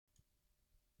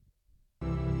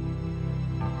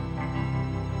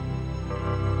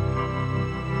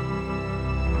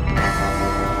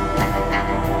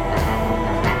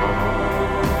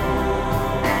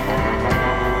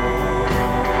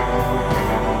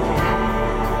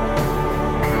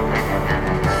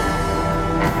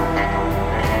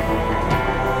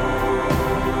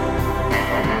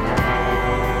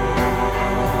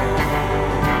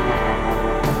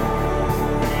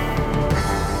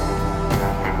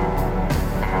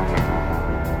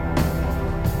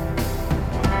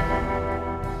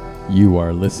You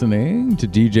are listening to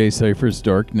DJ Cypher's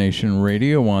Dark Nation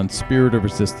Radio on Spirit of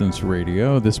Resistance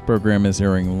Radio. This program is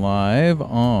airing live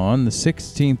on the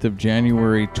 16th of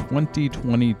January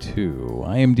 2022.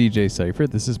 I am DJ Cypher.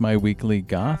 This is my weekly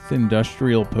goth,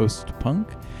 industrial, post-punk,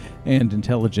 and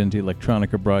intelligent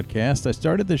electronica broadcast. I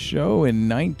started the show in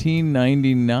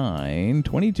 1999,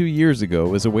 22 years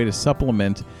ago, as a way to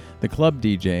supplement the club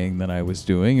DJing that I was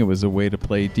doing. It was a way to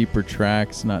play deeper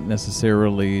tracks, not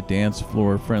necessarily dance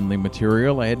floor friendly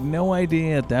material. I had no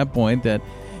idea at that point that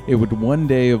it would one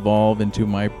day evolve into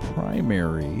my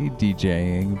primary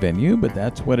DJing venue, but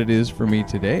that's what it is for me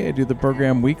today. I do the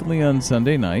program weekly on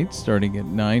Sunday nights, starting at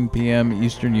 9 p.m.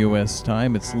 Eastern U.S.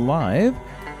 time. It's live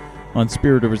on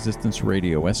Spirit of Resistance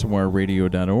Radio,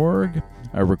 SORradio.org.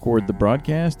 I record the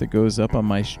broadcast that goes up on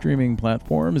my streaming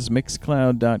platforms,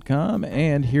 Mixcloud.com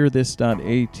and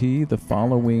HearThis.at the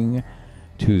following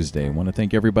Tuesday. I want to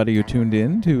thank everybody who tuned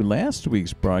in to last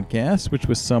week's broadcast, which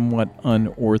was somewhat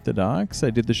unorthodox. I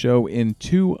did the show in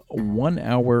 2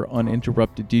 one-hour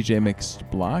uninterrupted DJ mixed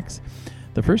blocks.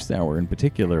 The first hour in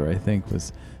particular, I think,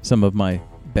 was some of my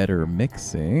better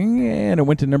mixing, and it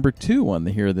went to number 2 on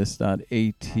the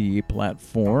HearThis.at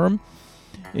platform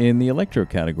in the electro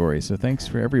category. So thanks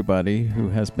for everybody who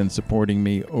has been supporting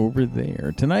me over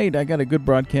there. Tonight, I got a good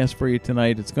broadcast for you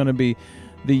tonight. It's going to be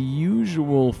the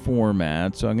usual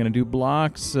format. So I'm going to do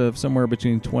blocks of somewhere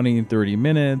between 20 and 30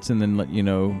 minutes and then let you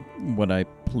know what I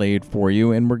played for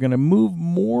you. And we're going to move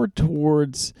more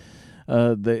towards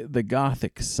the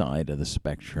gothic side of the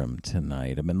spectrum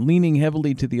tonight. I've been leaning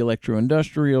heavily to the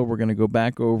electro-industrial. We're going to go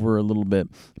back over a little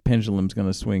bit. The pendulum's going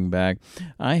to swing back.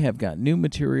 I have got new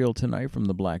material tonight from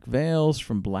the Black Veils,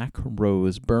 from Black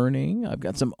Rose Burning. I've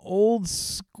got some old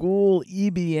school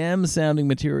EBM sounding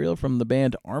material from the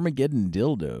band Armageddon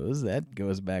Dildos. That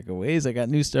goes back a ways. I got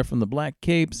new stuff from the Black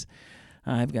Capes.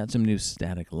 I've got some new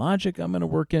Static Logic I'm going to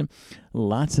work in.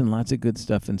 Lots and lots of good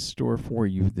stuff in store for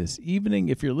you this evening.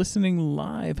 If you're listening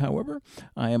live, however,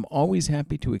 I am always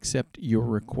happy to accept your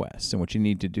requests. And what you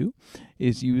need to do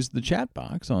is use the chat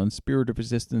box on Spirit of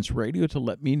Resistance Radio to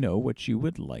let me know what you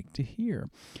would like to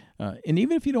hear. And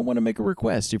even if you don't want to make a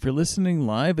request, if you're listening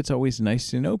live, it's always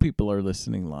nice to know people are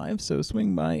listening live. So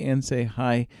swing by and say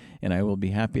hi, and I will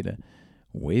be happy to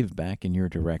wave back in your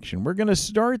direction. We're going to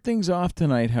start things off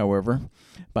tonight, however,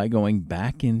 by going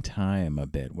back in time a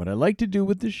bit. What I like to do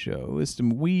with the show is to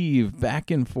weave back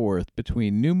and forth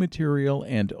between new material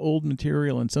and old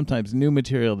material, and sometimes new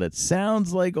material that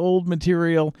sounds like old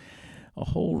material, a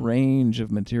whole range of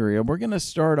material. We're going to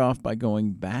start off by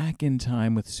going back in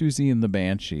time with Susie and the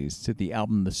Banshees to the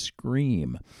album The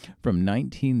Scream from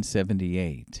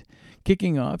 1978.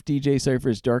 Kicking off DJ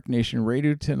Cypher's Dark Nation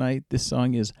Radio tonight, this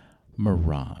song is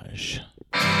Mirage.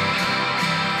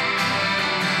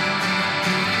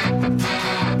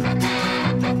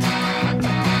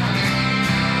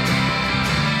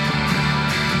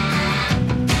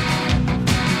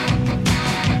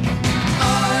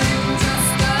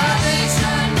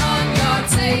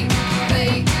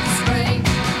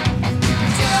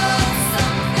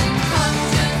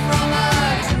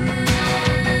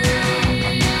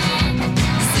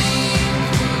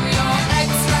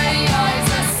 X-ray eyes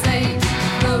are safe,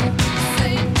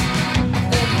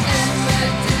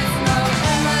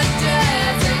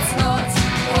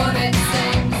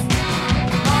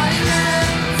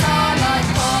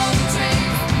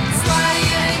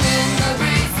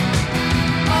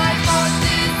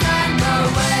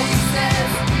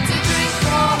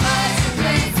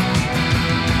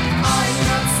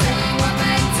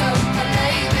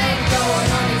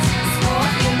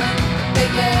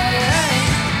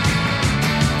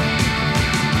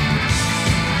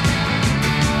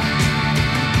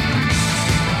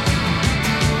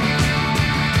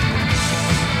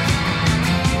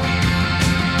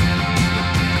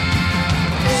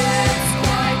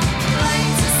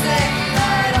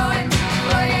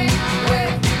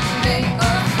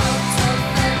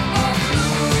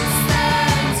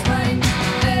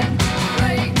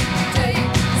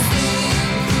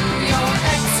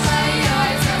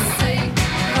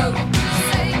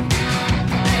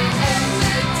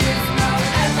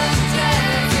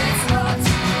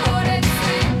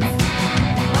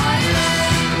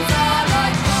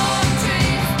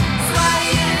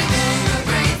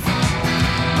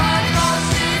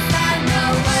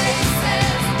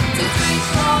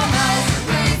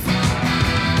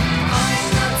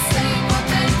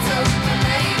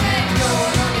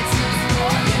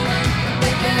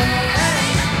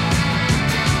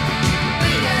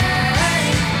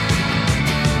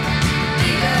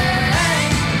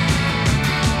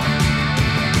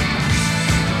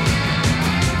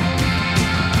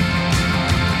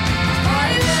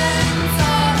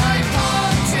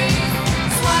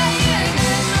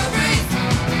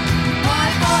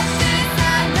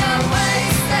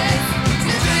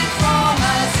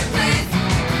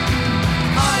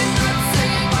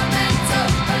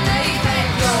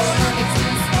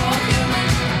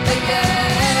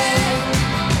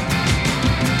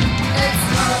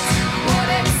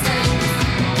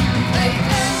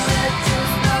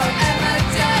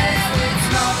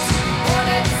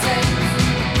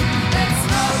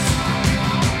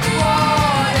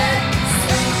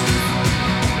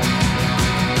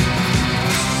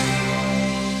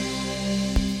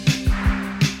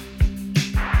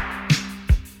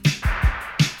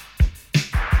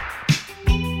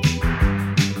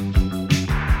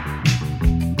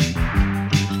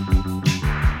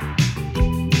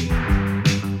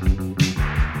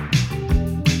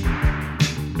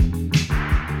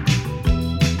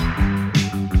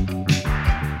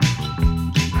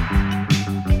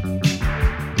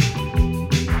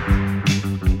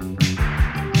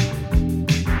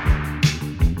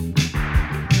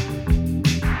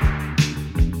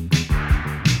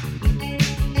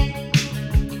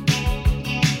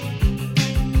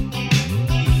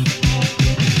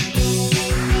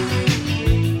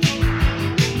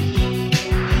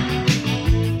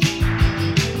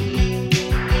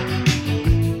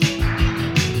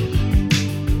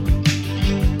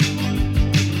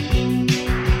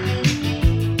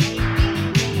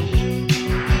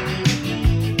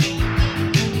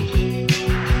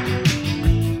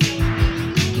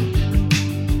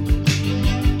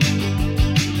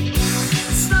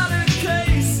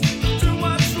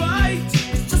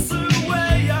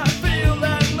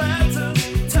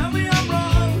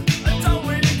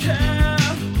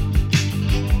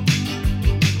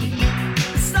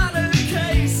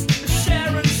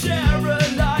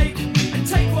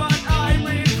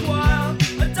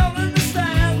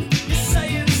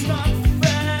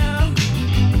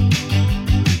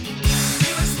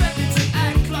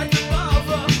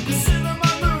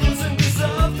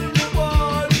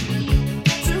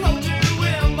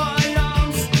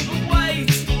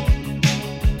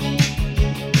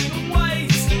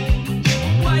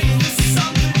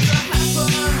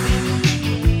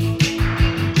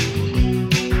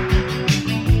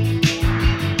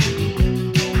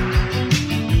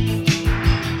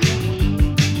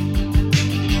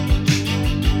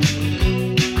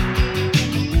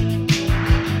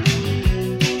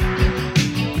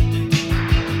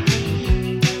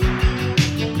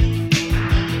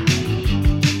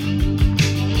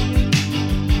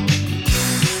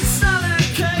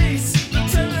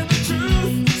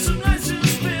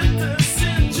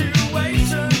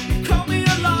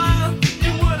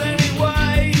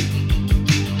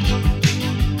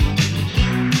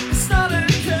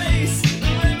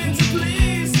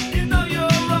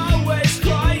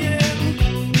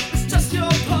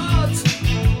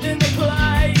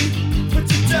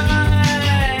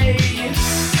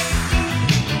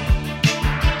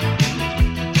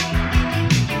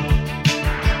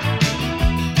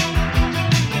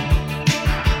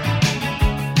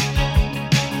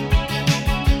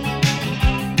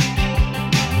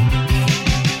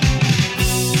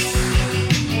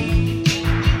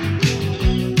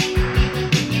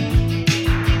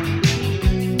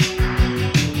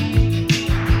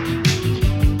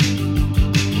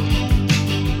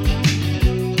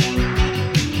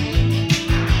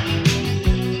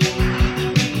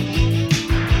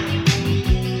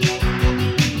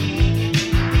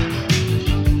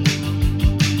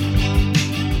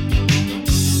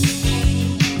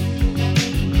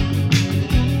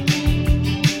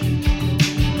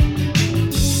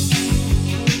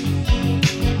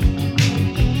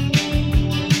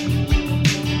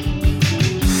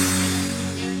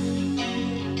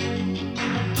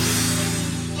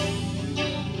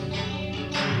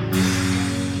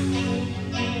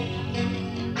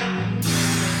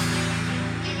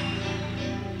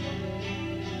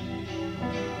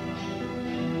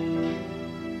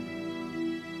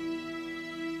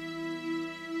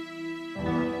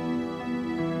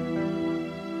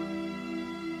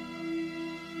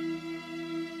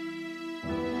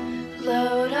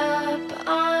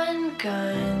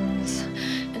 guns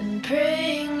and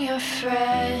bring your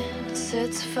friends.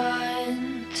 It's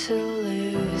fun to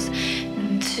lose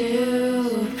and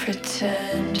to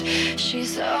pretend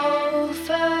she's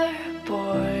overboard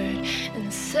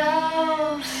and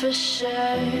self-assured.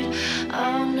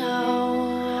 Oh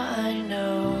no, I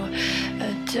know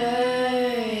a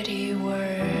dirty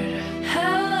word.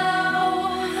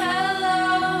 Hello, hello,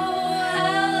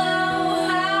 hello,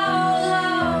 hello,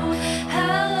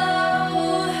 hello,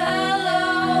 hello.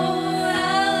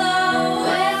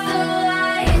 With the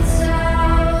lights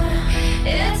out,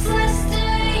 it's less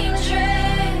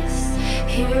dangerous.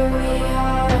 Here we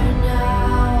are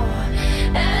now,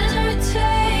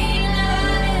 entertain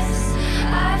us.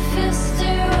 I feel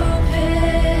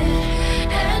stupid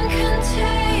and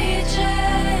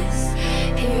contagious.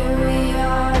 Here we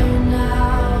are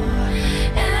now,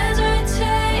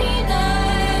 entertain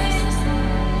us.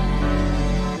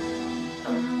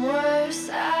 I'm worse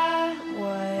at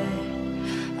what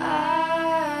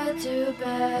I do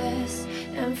best,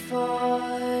 and for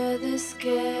this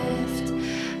gift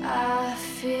I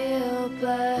feel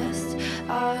blessed.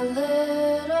 Our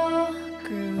little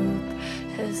group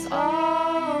has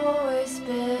always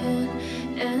been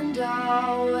and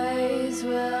always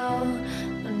will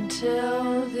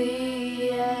until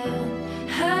the end.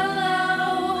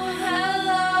 Hello,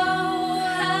 hello,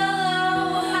 hello,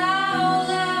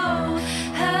 hello,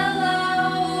 hello,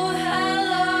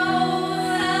 hello.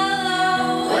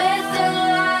 With the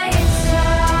lights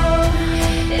out,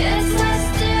 it's less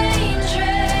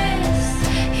dangerous.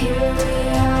 Here we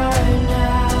are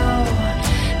now,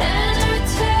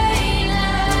 entertain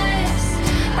us.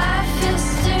 I feel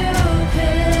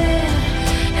stupid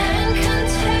and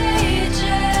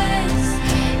contagious.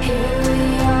 Here we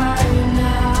are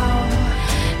now,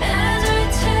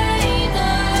 entertain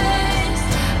us.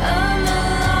 A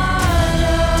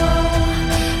mulatto,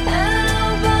 an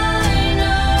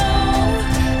albino,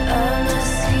 a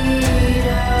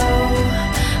mosquito,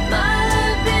 my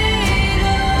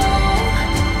libido.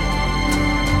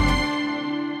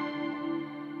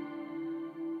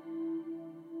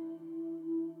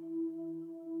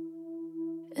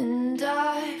 And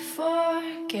I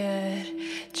forget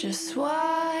just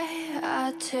why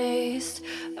I taste.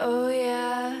 Oh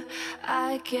yeah,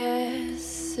 I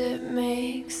guess it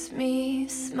makes me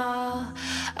smile.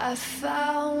 I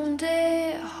found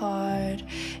it hard,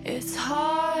 it's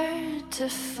hard to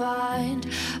find.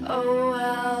 Oh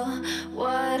well,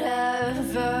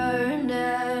 whatever,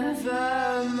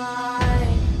 never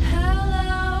mind.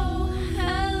 Hello,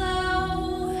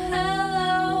 hello,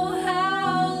 hello,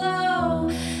 hello,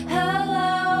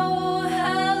 hello,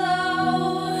 hello.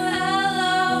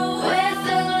 With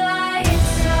the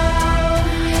lights out,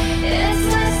 it's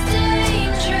less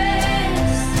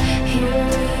dangerous. Here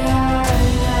we are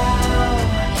now,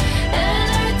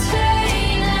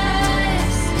 entertain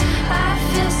us. I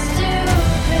feel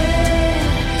stupid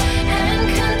and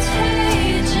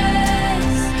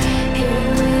contagious. Here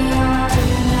we are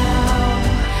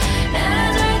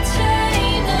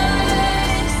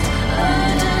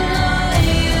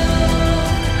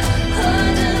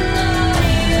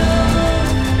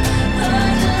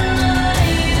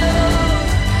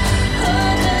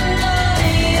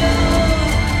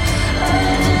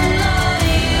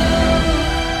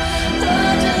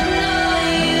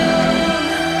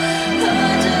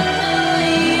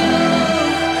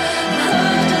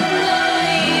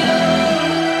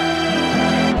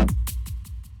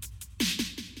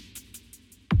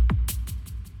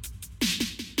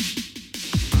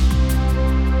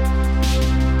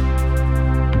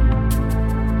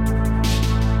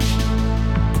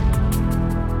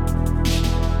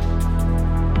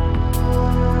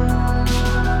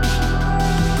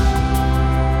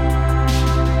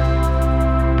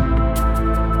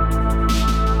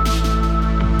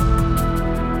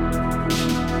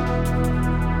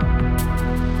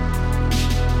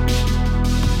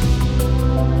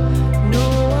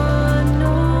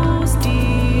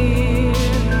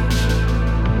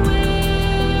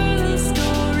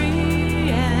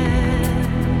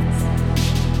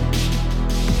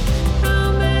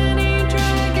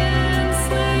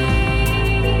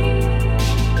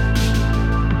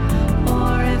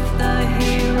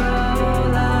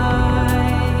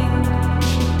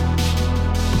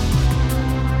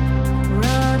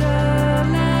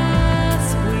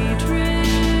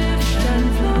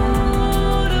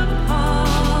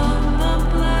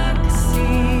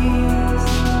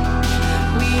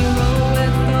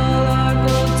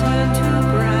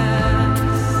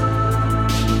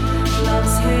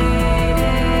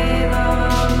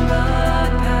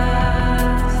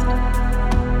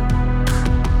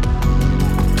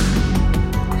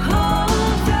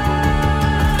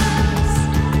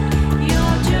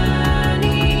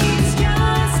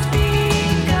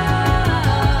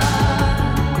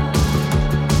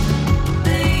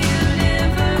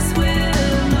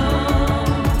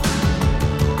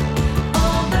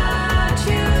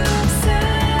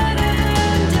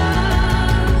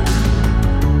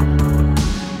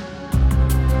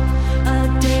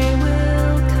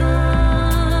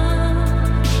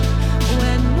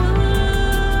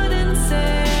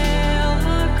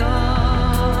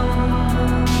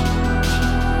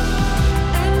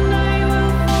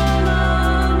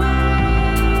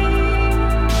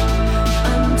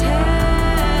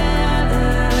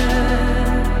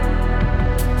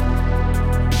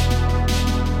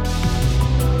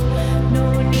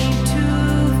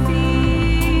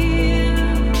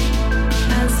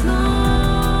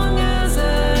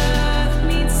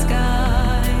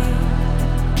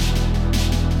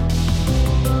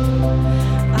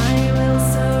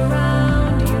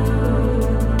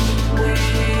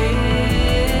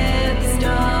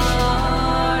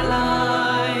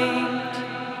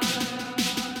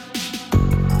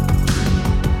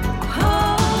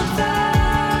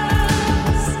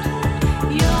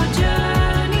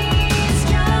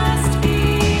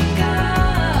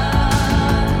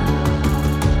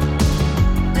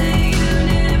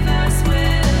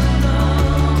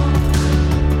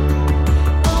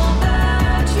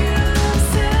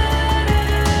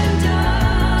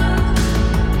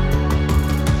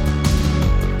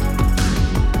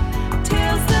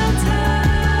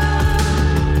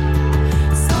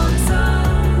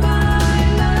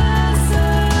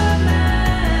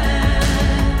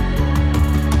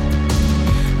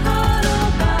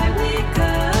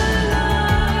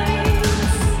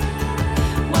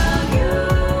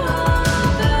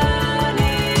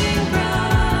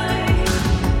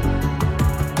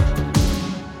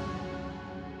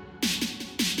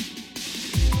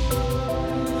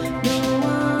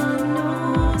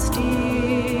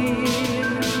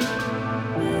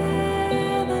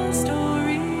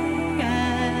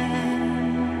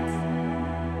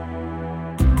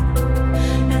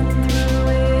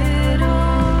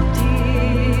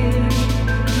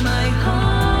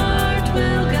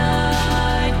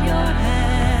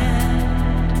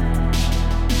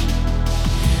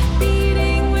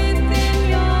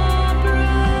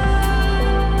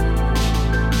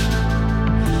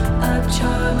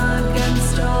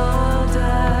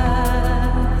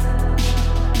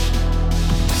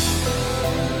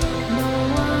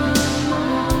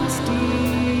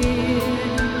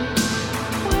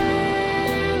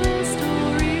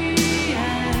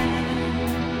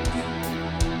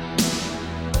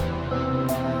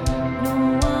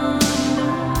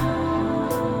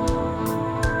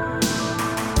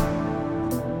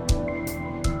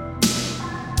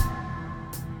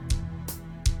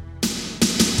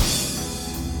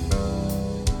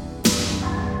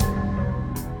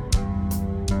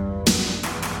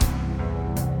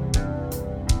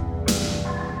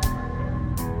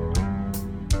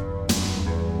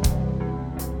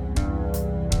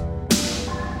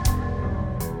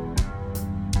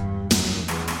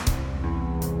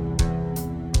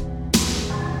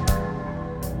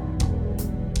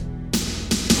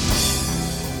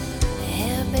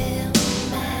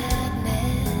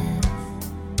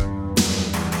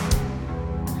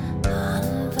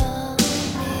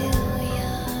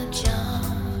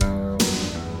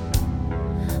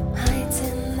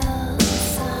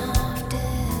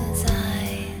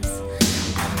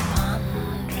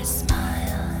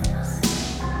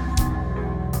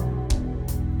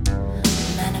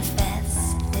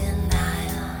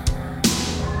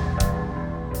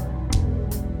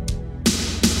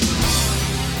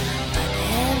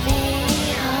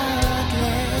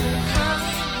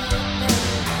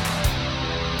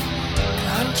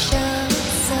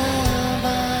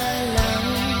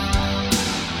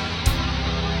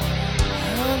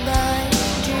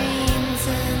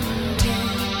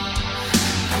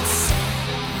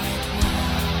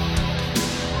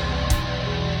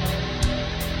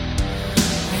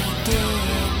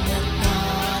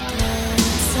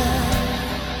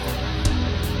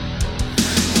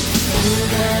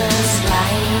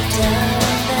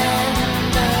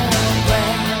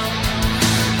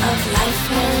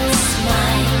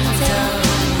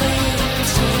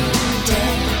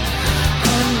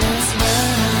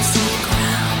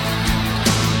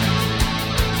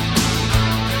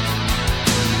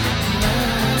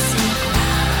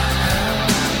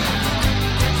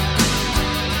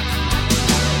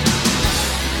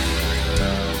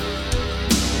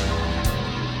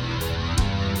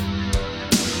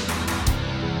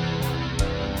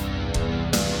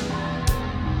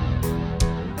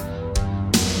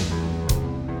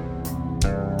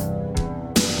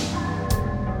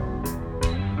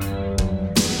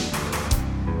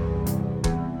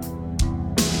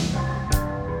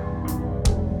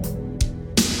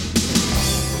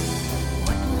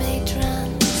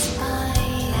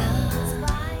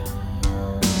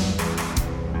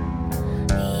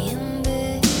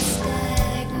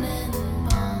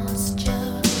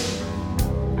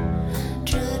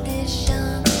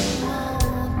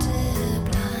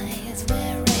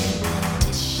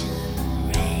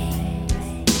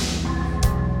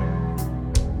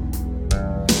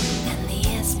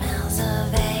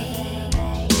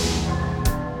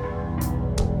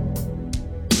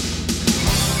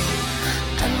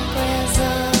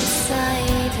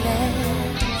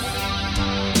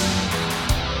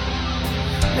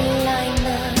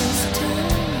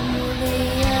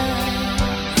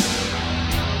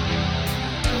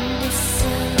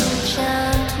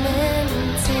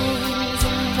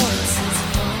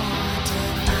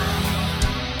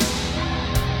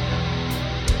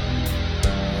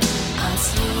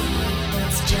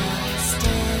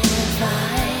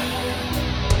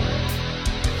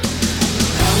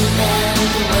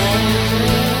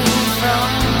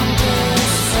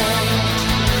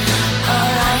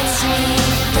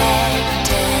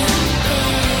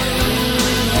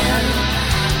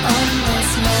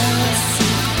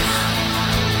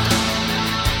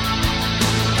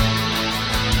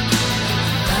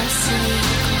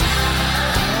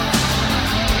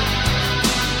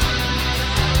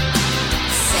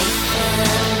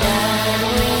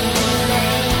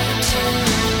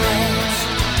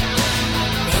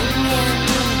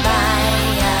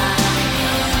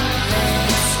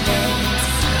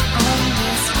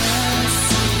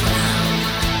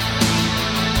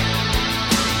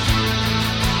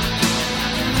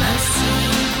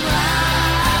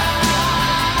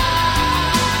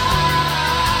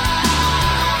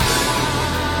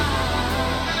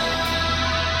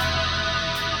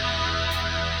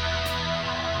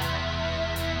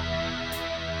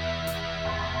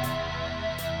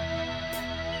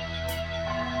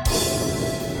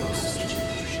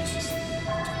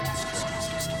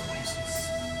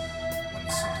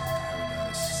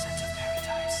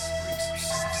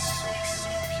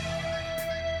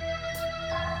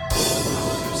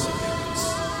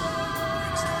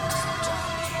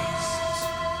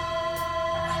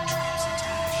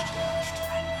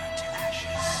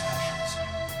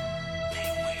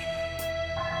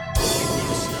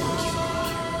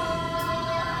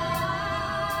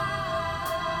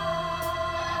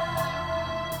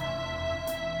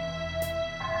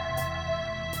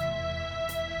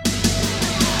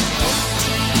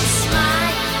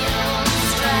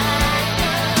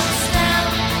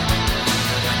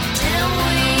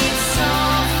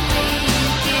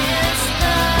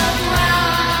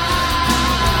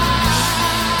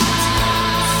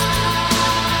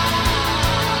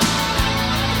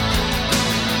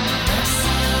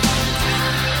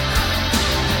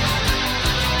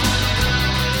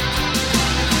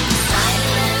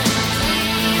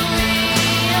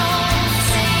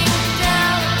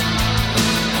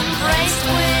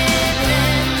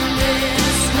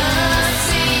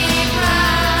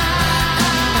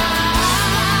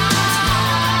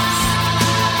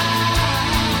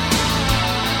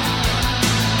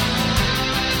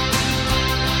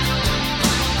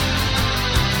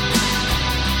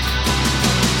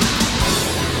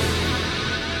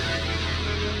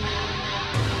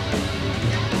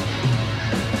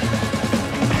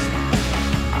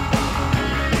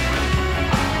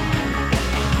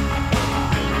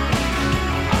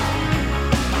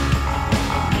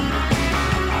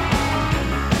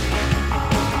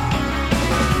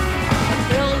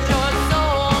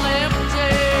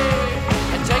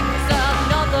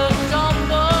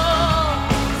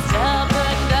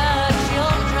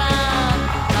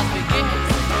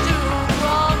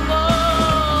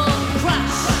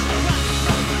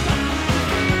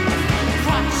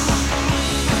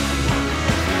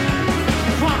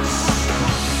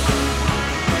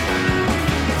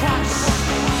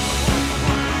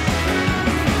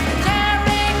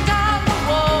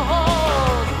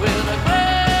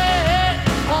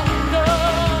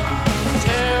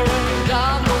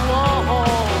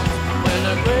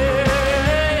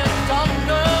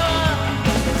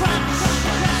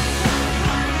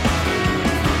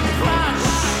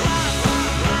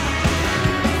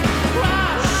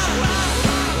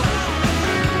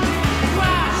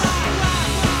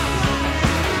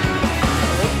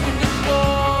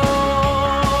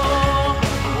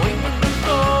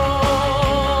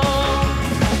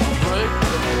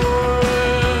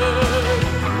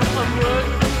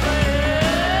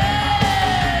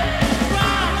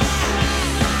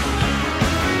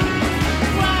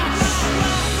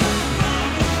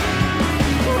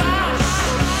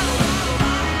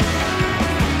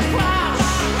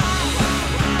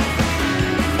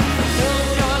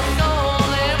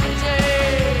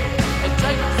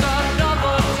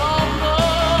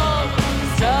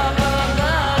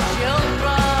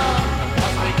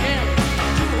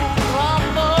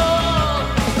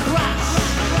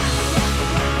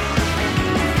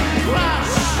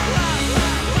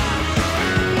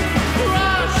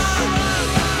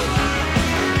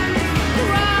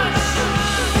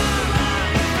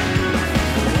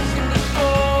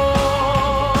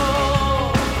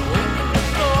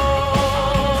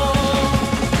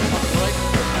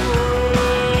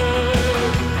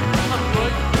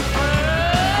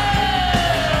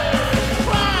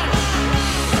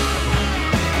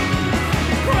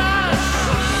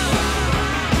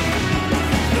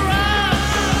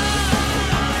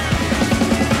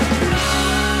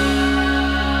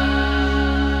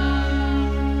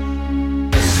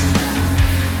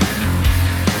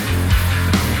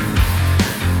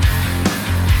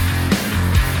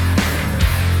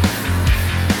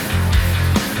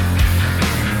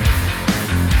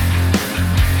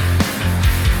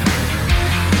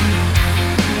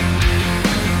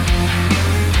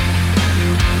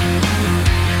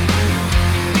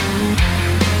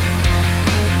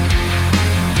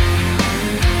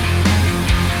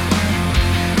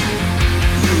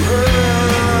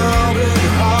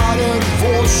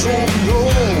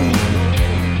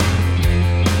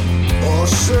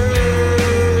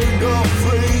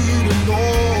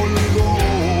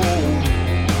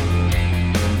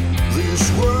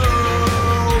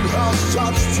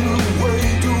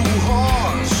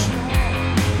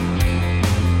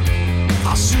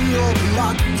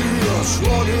ideas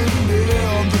running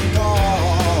in the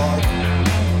dark.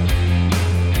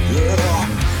 Yeah.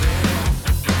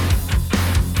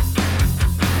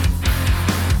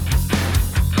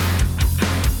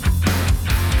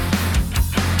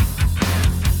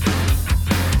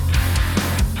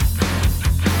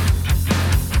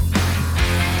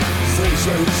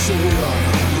 Sensation,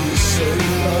 we say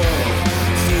love,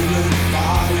 feeling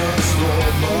fires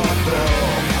from above.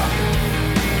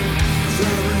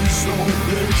 There is no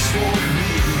place for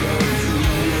me and you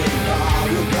in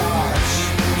paradise.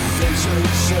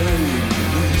 Sensation,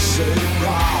 we say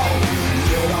proud,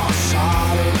 yet our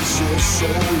silence is so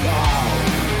loud.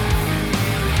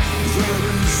 There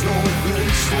is no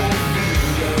place for me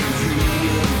and you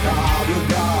in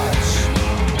paradise.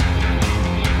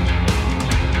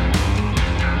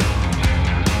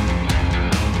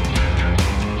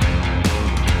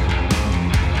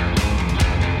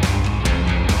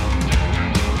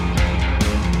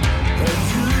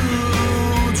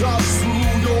 Just threw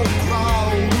your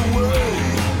crown away.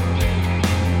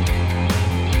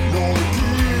 No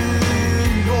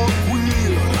king, no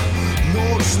queen, no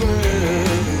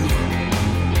slave.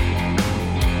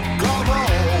 Come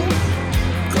on,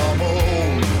 come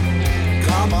on,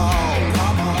 come on,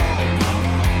 come on.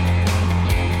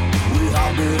 We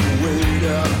have been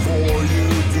waiting for you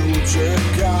to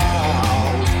check out.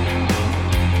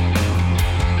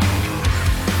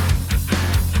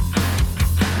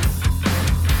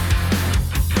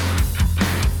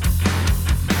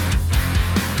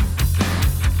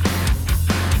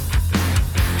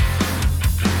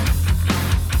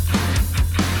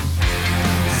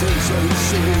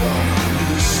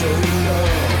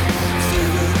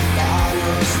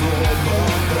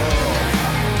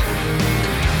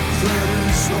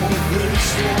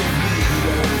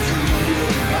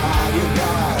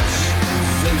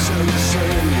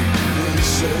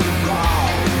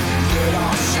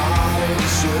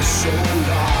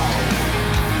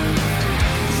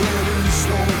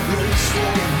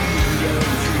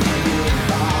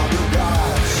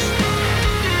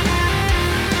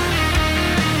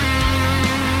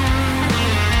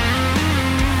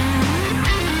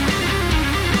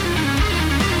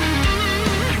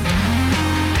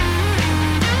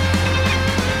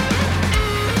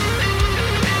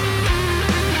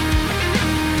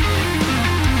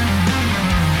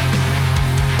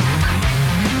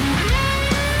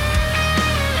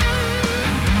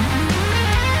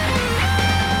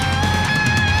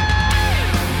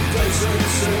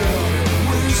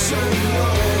 We say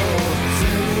love,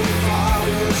 feeling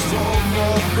fires from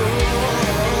above.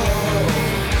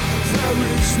 There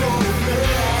is no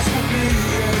place for me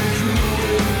and you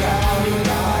in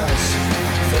paradise.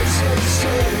 They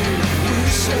say, we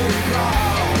say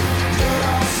proud, yet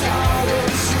our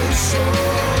silence is so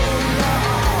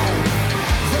loud.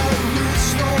 There is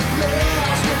no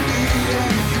place for me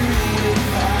and you in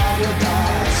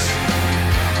paradise.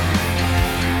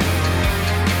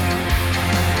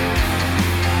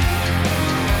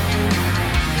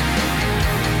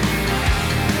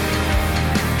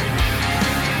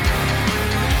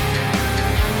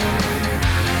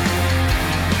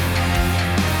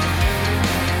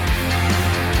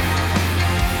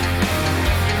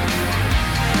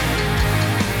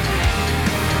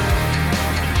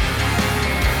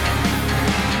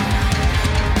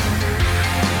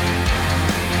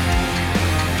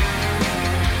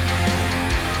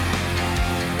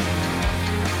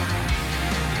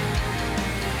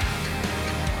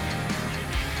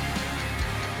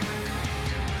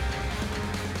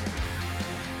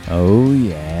 Oh,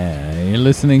 yeah. You're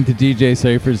listening to DJ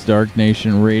Cypher's Dark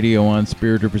Nation Radio on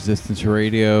Spirit of Resistance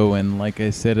Radio. And like I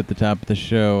said at the top of the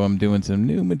show, I'm doing some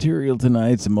new material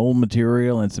tonight, some old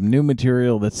material, and some new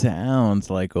material that sounds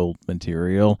like old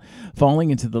material. Falling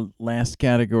into the last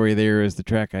category there is the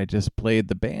track I just played.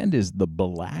 The band is the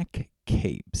Black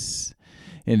Capes.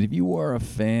 And if you are a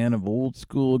fan of old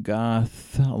school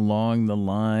goth along the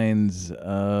lines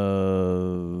of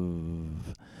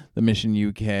the Mission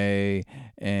UK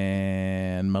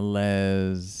and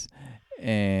Malaise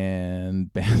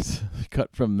and bands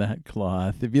cut from that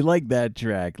cloth, if you like that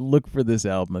track, look for this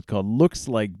album. It's called Looks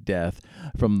Like Death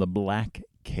from the Black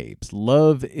Capes.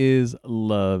 Love is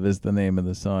Love is the name of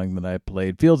the song that I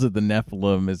played. Fields of the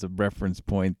Nephilim is a reference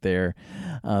point there.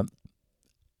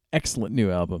 Excellent new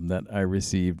album that I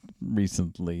received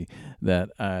recently that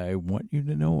I want you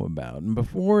to know about. And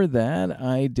before that,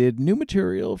 I did new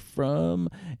material from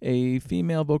a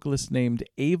female vocalist named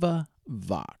Ava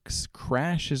Vox.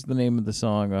 Crash is the name of the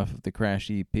song off of the Crash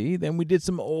EP. Then we did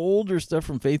some older stuff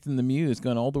from Faith in the Muse,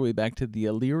 going all the way back to the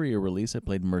Illyria release. I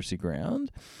played Mercy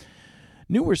Ground.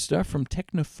 Newer stuff from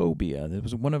Technophobia. That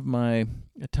was one of my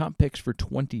top picks for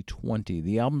 2020.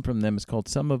 The album from them is called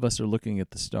Some of Us Are Looking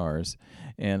at the Stars,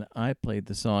 and I played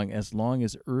the song As Long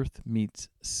as Earth Meets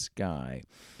Sky.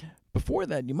 Before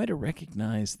that, you might have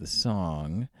recognized the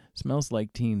song Smells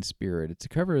Like Teen Spirit. It's a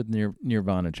cover of the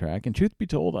Nirvana track, and truth be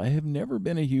told, I have never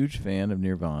been a huge fan of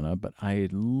Nirvana, but I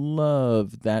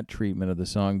love that treatment of the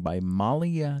song by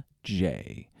Malia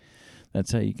J.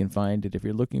 That's how you can find it if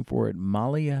you're looking for it.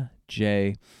 Malia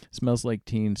J. Smells Like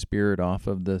Teen Spirit off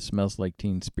of the Smells Like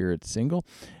Teen Spirit single.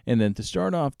 And then to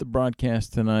start off the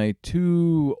broadcast tonight,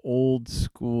 two old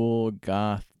school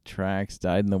goth tracks,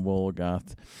 Dyed in the Wool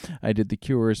goth. I did The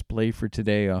Cure's Play for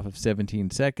Today off of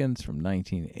 17 Seconds from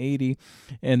 1980.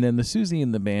 And then the Susie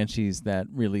and the Banshees, that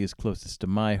really is closest to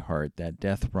my heart, that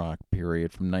death rock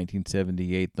period from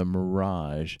 1978, The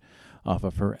Mirage, off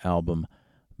of her album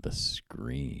The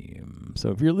Scream. So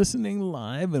if you're listening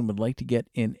live and would like to get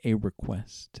in a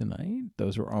request tonight,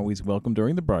 those are always welcome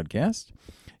during the broadcast.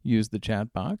 Use the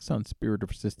chat box on Spirit of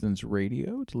Resistance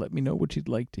Radio to let me know what you'd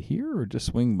like to hear, or just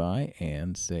swing by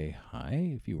and say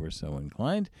hi if you are so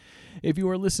inclined. If you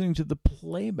are listening to the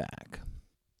playback,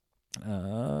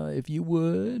 if you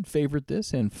would favorite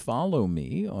this and follow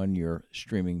me on your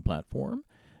streaming platform,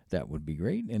 that would be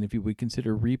great. And if you would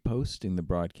consider reposting the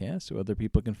broadcast so other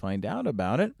people can find out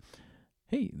about it,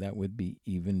 hey, that would be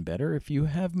even better. If you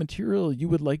have material you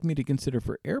would like me to consider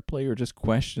for airplay or just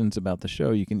questions about the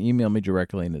show, you can email me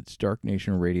directly, and it's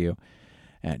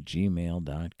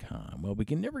darknationradio@gmail.com. Well, we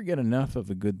can never get enough of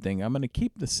a good thing. I'm going to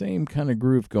keep the same kind of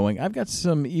groove going. I've got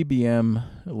some EBM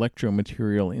electro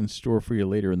material in store for you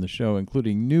later in the show,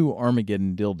 including new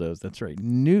Armageddon dildos. That's right,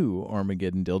 new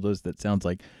Armageddon dildos that sounds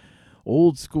like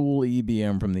old school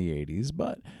EBM from the 80s,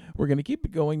 but we're going to keep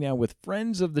it going now with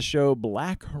friends of the show,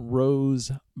 Black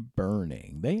Rose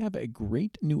Burning. They have a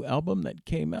great new album that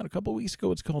came out a couple weeks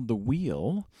ago. It's called The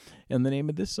Wheel, and the name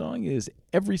of this song is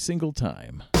Every Single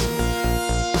Time.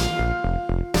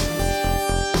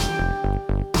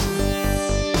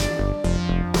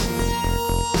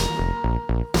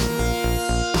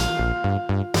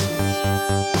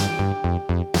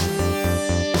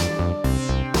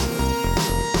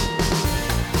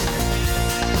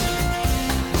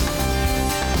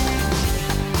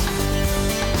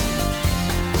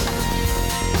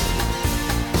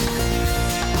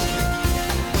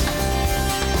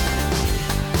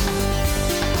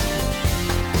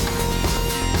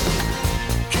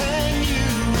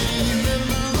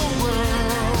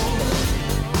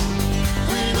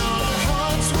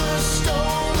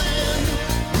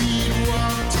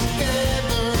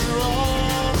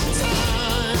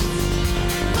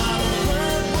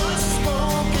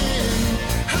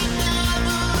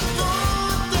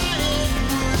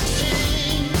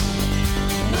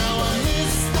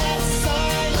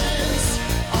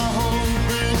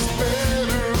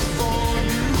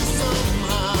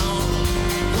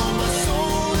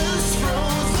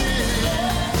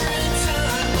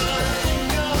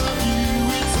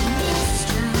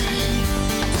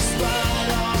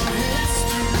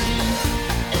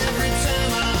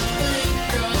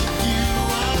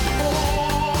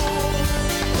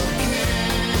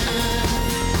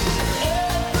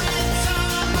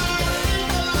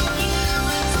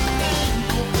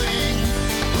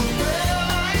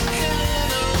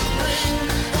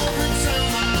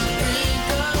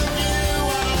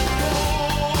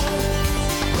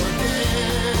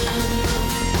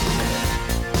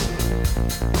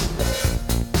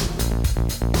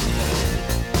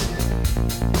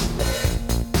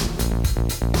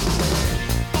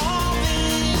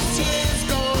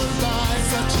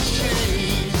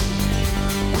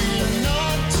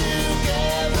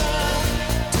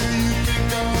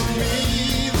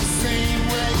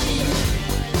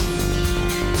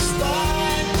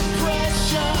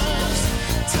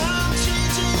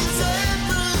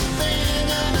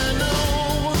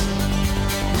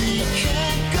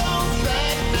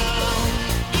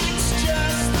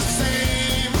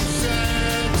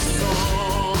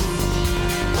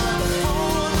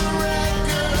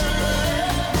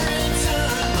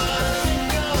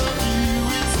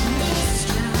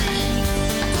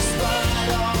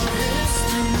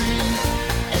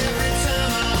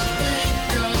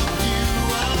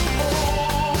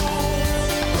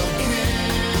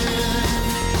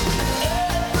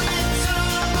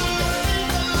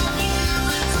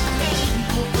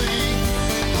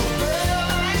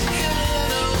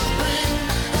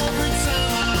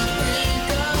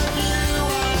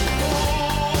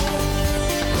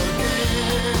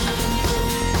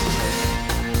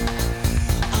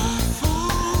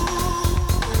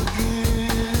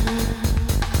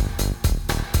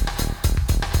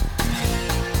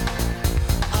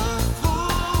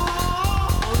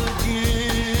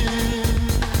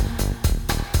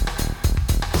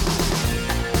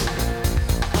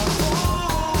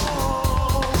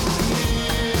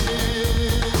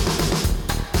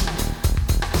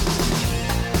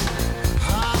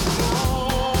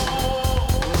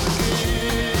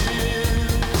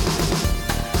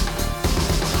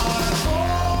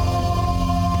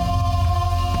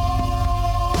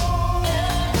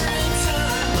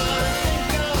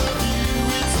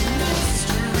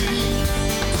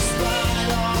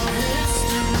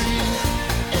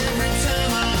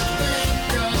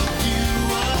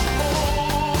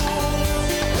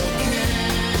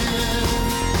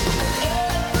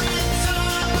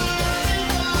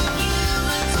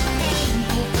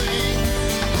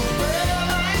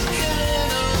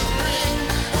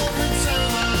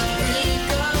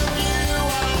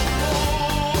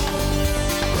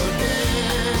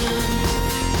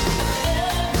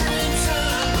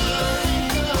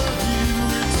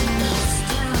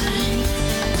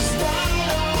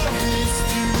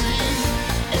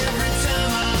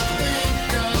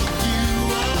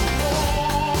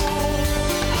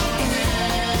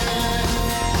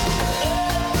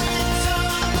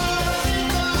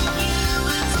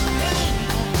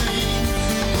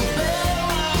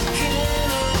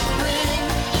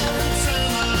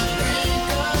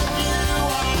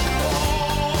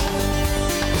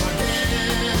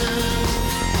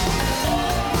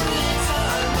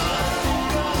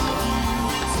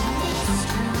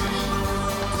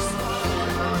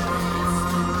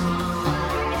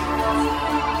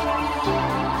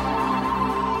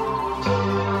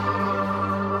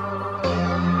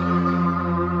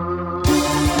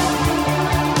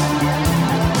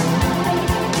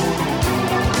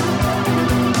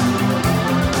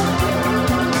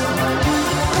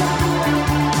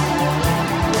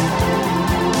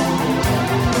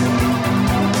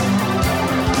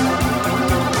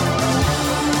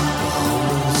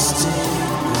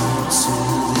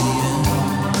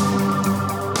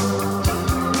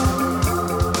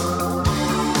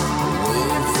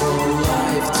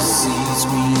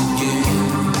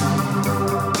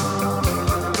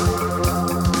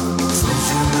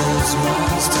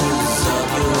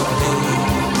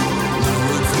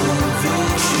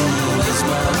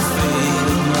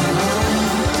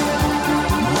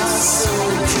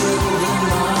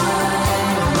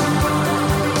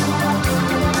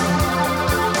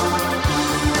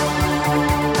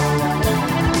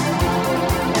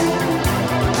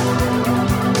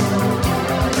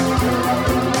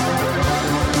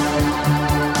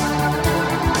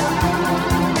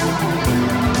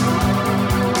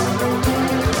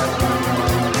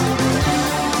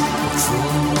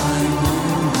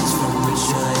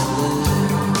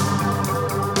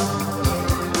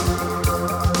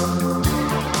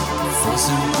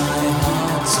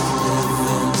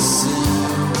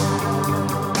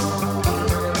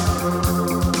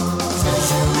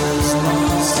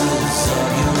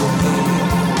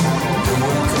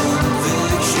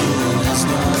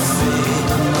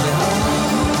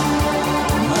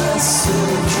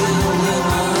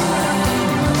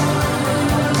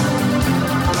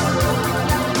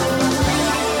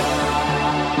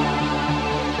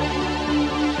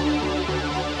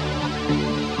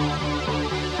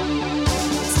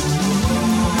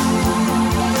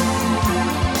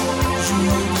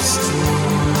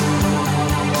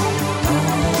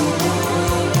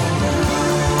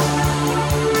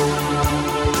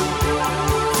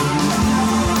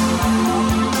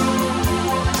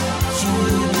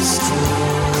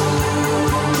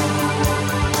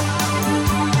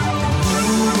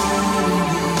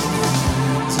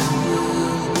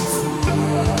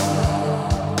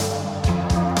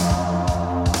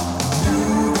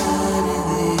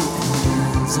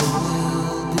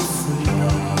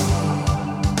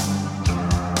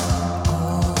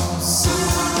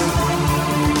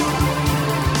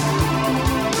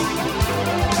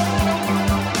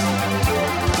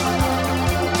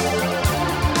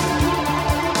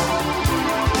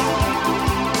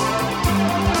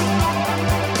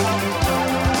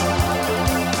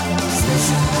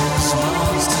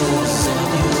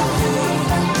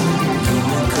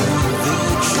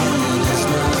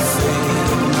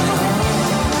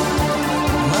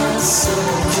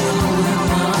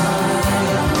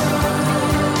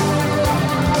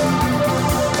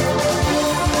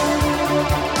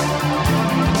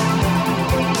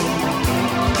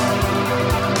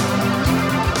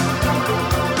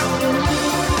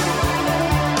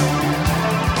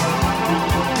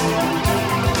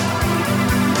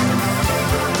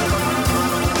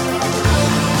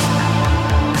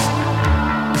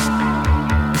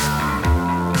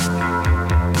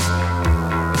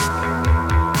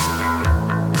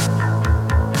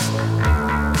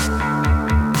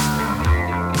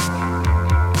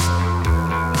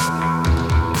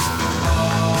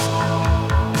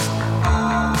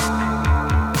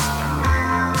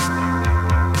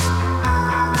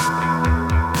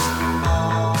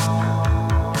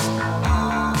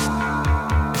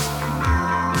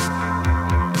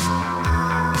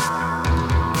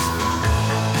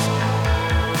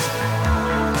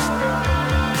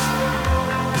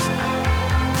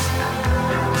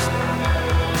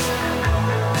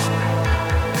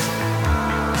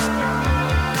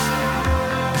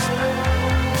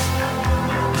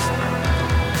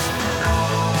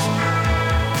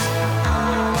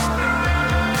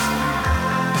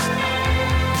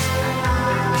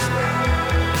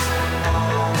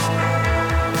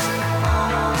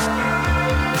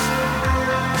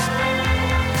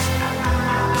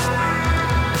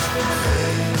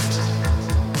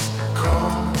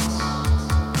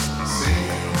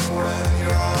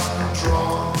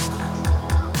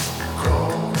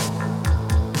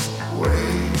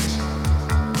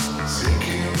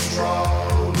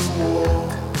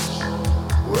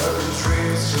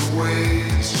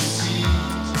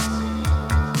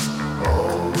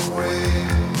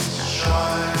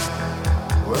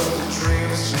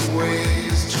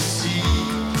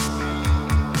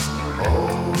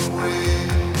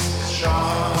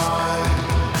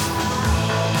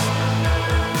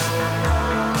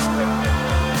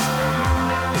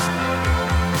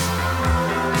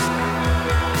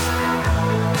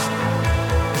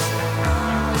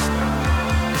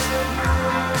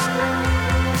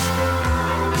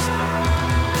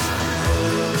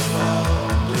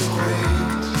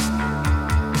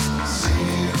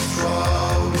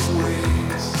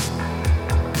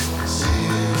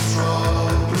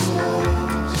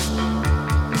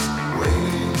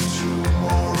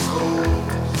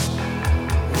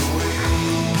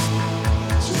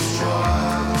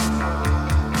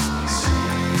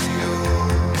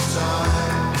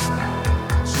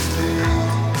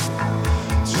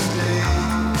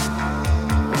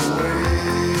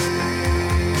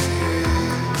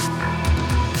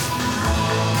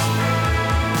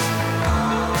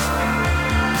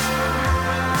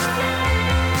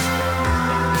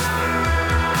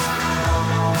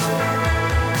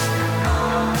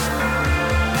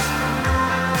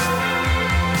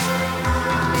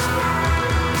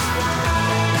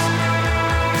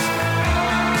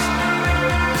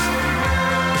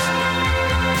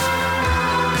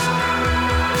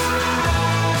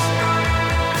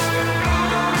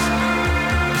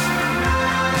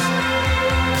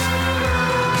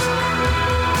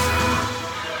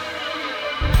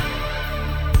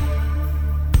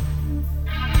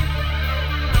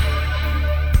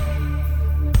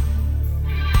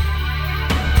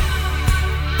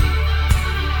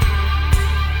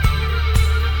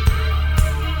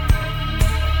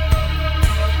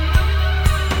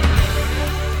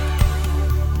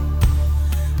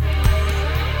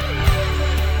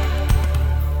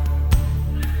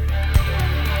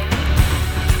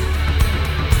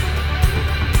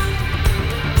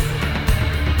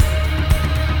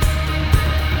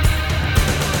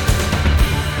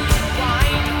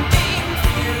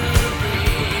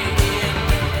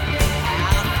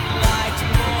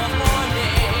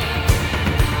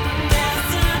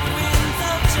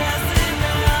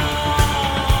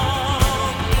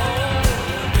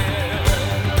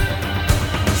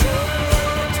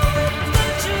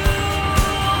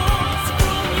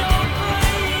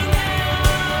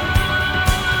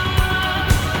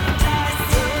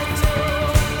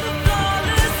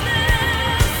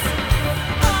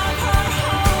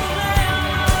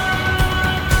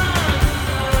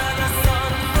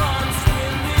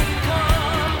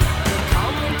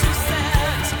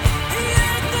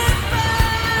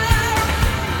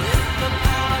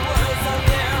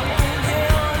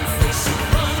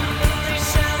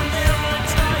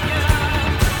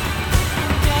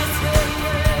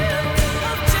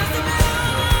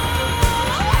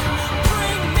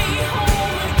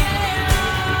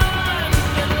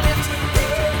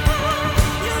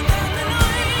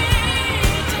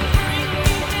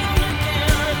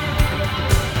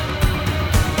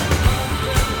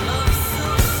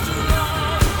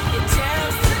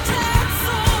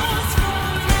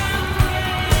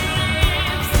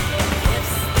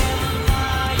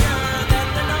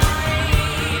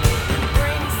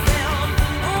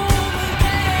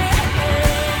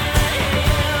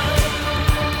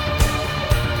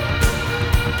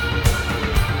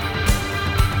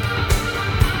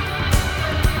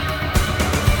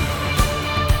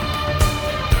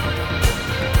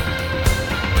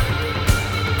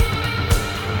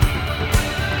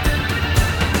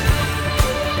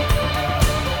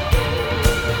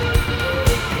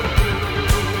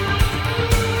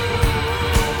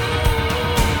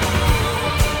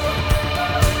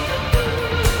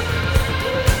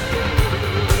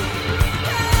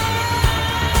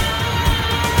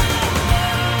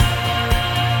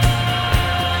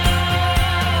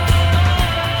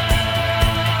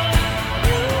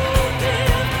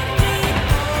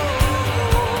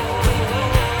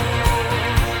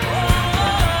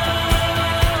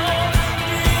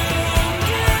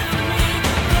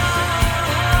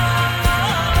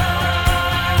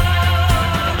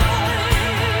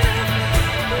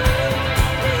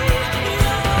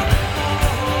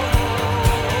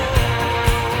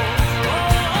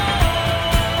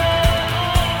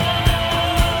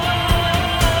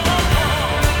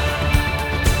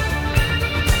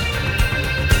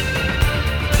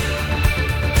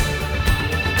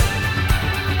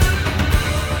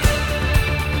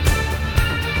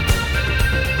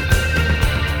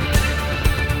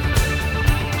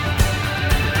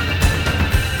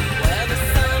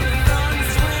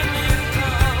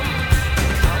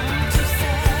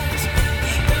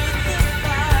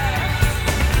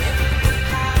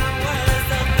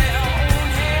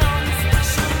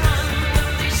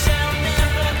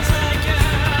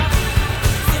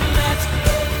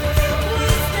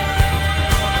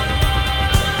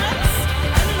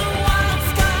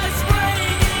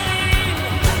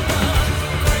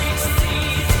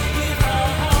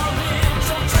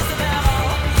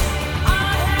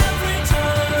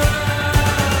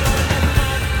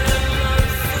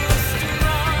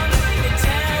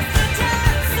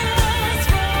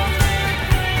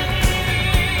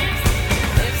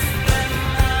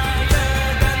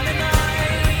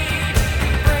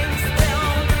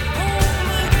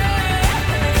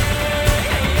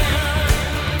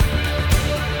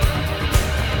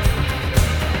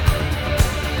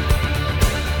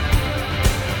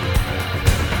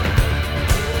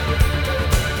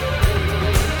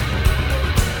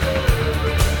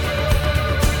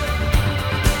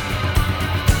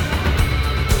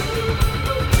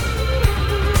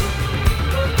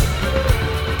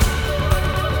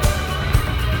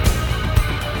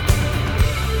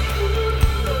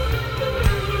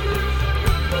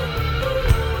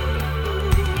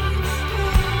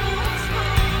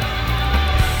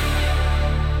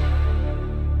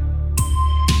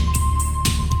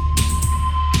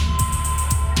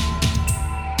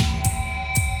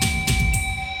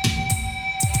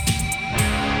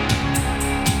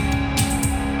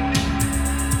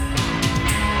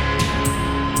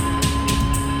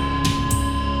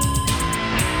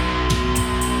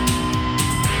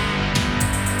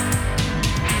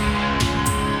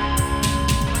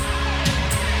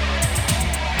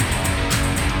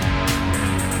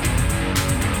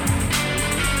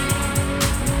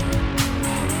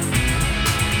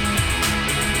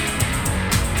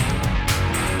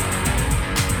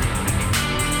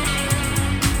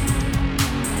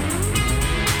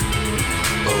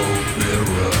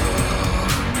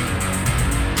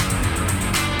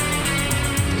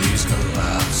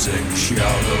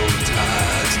 shallow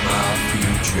tides, my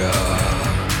future.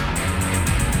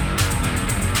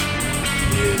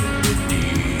 Hidden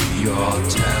beneath your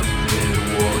tepid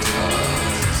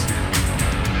waters.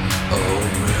 Oh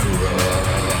mirror,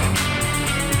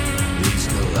 these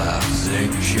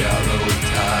collapsing shallow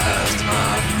tides,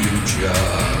 my future.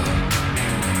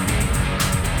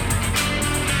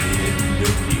 Hidden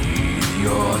beneath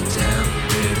your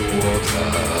tepid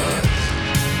waters.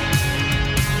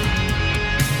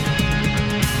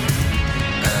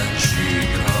 And she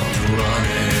comes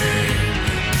running.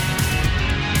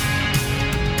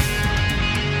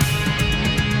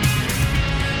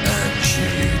 And she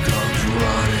comes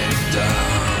running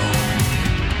down.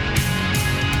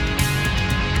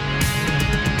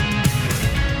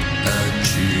 And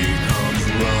she comes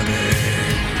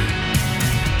running.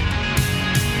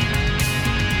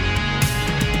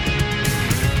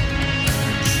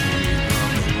 And she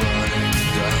comes running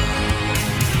down.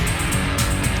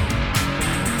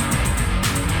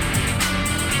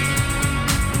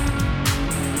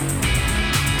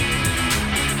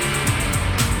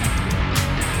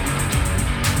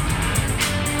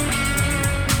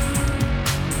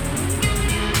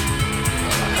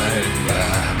 Heading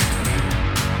back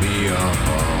beyond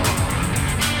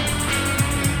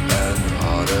an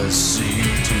odyssey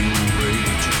to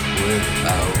reach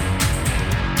without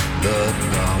the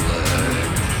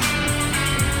knowledge.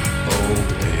 Old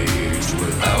age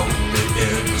without the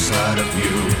inside of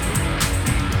you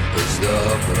is the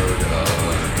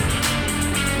burden.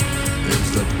 Is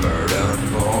the burden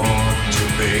born to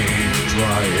me,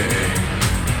 trying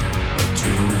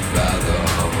to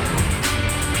fathom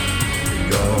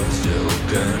your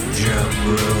silken gem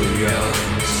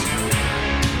brilliance.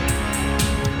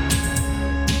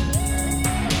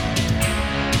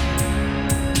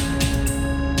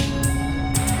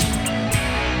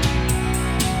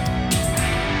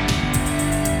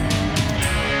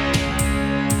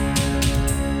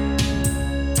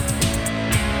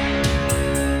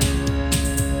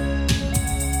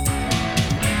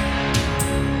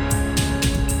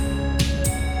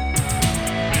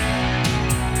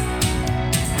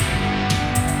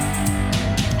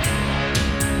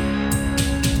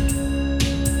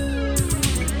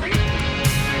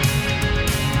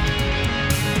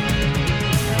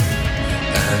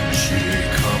 And she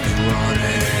comes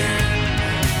running.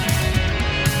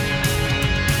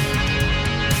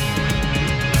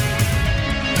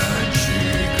 And she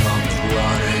comes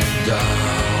running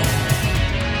down.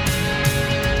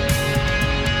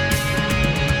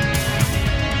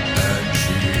 And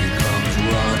she comes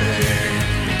running.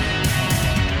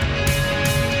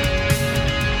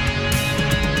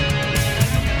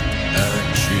 And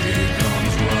she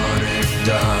comes running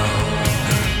down.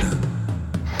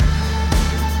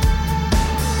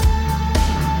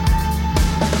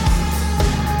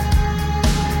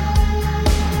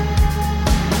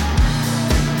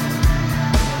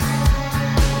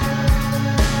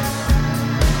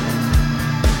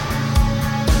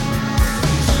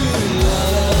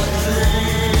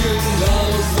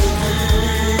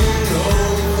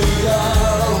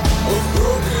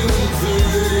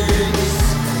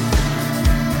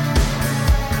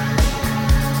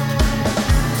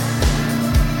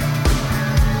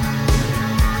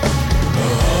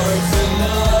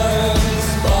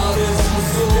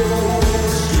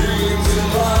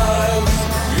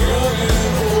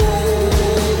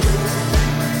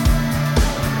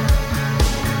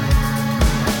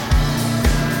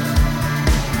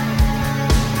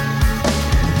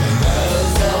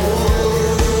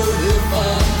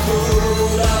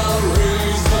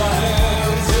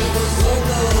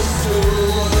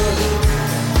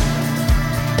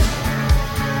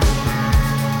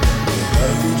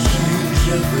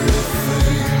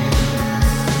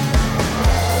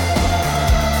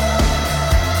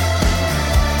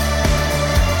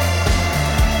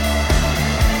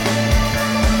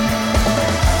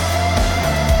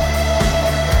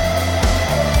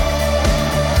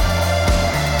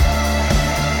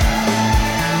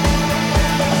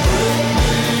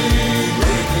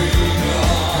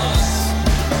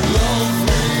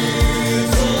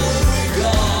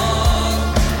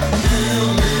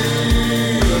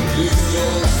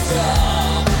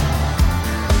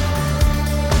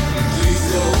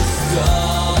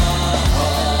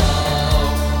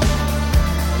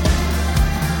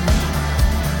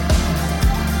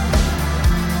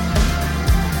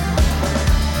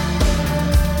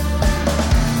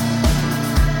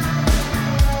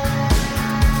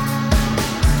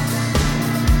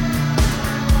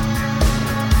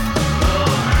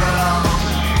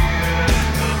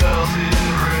 Bells in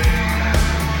ring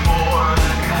for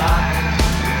the guys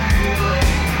to hear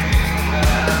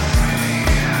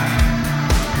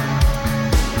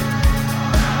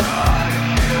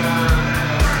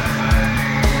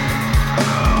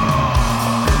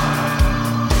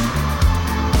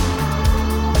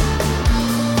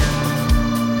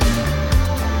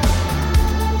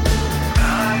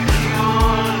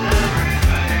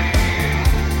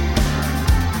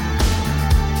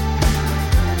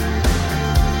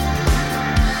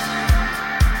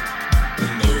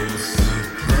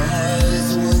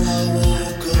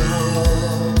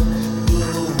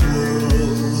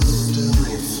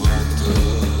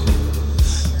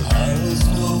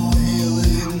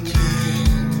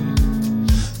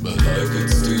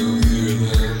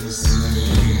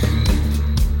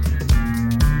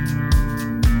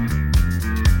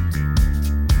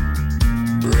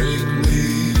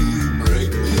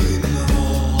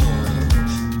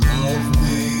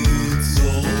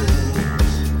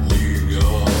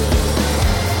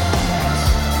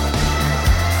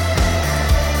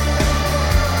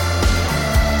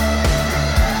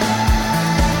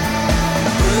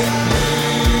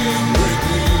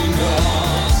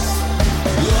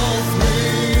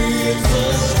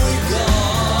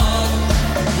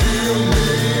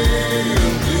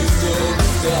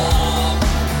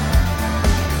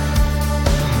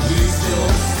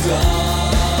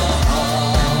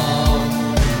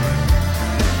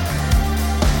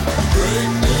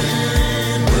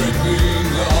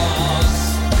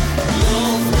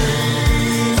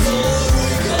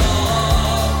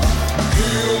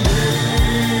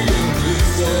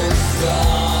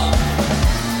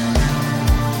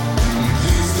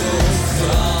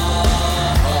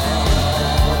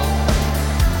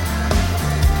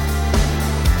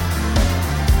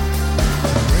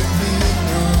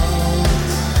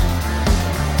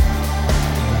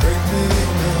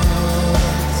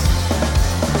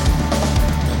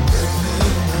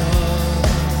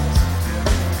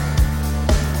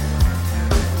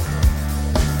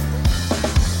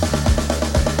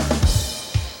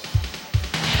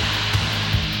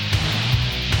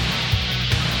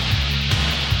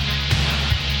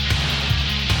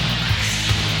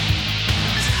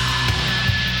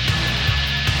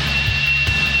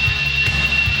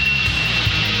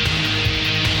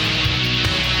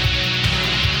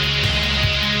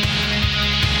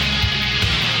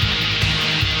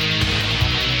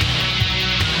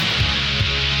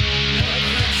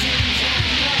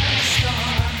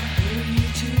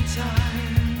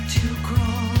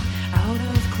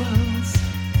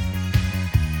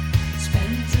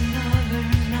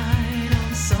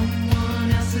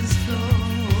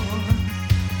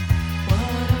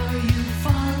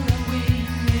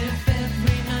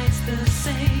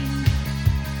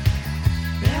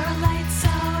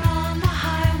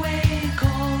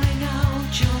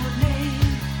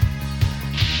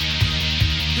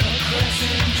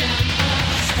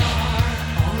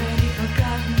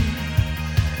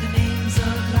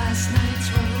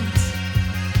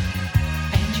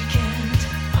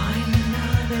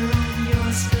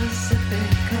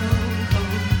Pacific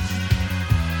coast.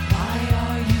 Why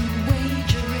are you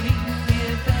wagering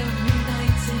if every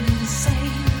night's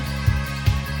insane?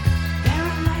 There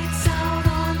are lights out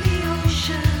on the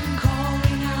ocean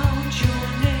calling out your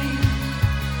name.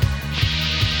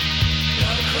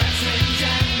 The crescent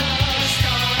and the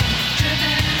star,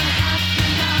 driven half the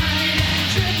night and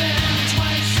driven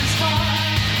twice as far.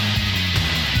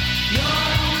 Your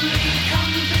only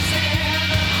compass there,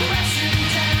 the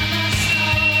crescent and the star.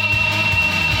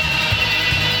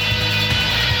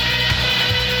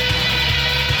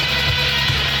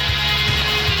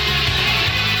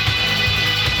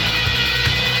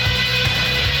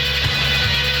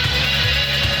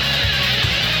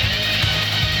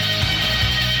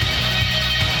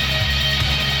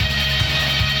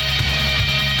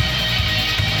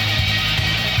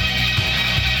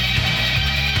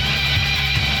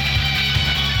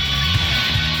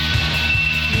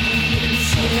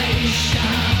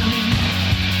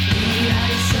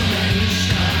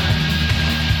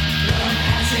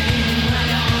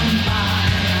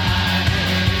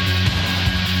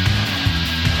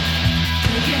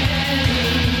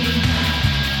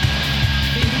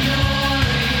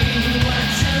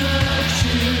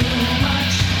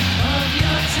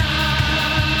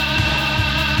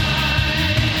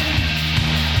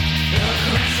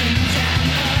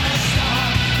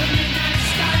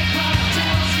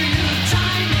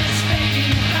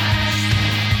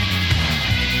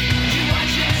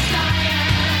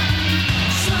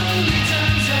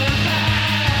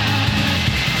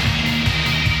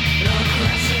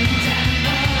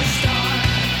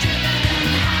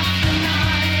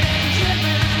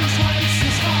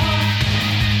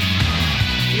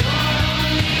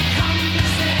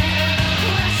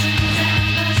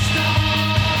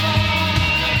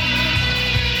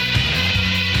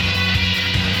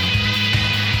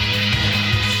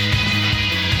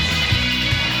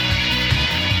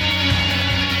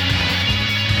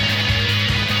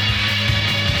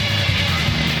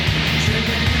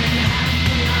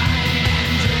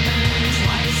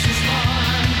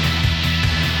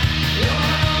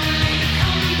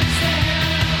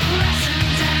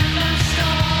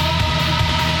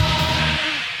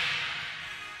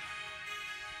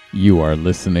 You are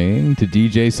listening to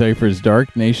DJ Cypher's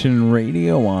Dark Nation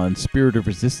Radio on Spirit of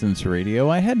Resistance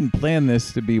Radio. I hadn't planned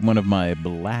this to be one of my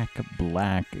black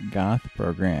goth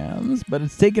programs, but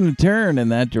it's taken a turn in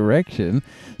that direction.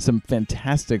 Some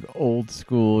fantastic old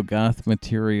school goth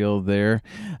material there.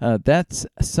 That's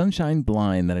Sunshine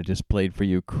Blind that I just played for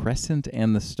you, Crescent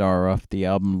and the Star off the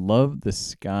album Love the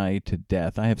Sky to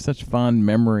Death. I have such fond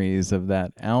memories of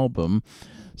that album.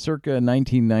 Circa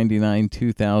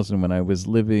 1999-2000, when I was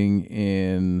living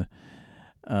in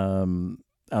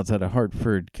outside of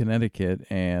Hartford, Connecticut,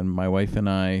 and my wife and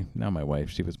I, not my wife,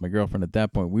 she was my girlfriend at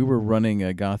that point, we were running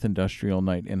a goth industrial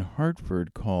night in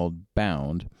Hartford called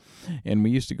Bound, and we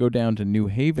used to go down to New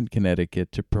Haven,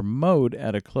 Connecticut to promote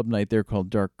at a club night there called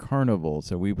Dark Carnival.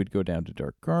 So we would go down to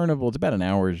Dark Carnival. It's about an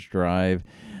hour's drive.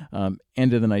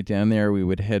 End of the night down there, we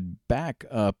would head back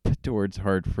up towards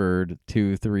Hartford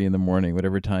 2, 3 in the morning,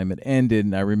 whatever time it ended.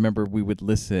 And I remember we would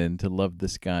listen to Love the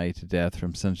Sky to Death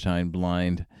from Sunshine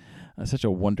Blind. Such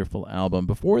a wonderful album.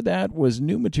 Before that was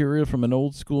new material from an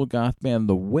old school goth band,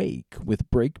 The Wake, with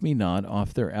Break Me Not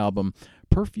off their album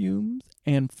Perfumes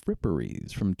and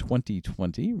Fripperies from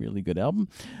 2020. Really good album.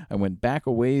 I went back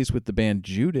a ways with the band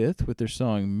Judith with their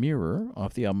song Mirror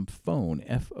off the album Phone,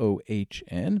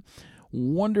 F-O-H-N.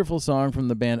 Wonderful song from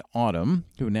the band Autumn,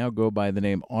 who now go by the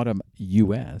name Autumn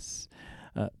US.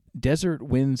 Desert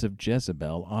Winds of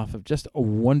Jezebel off of just a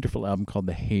wonderful album called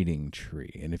The Hating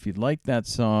Tree. And if you'd like that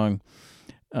song,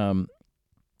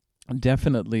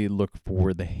 definitely look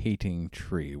for The Hating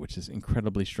Tree, which is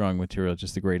incredibly strong material,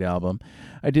 just a great album.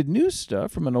 I did new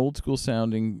stuff from an old school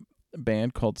sounding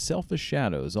band called Selfish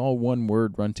Shadows, all one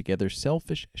word run together,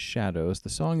 Selfish Shadows. The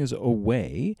song is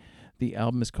Away. The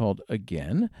album is called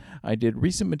Again. I did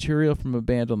recent material from a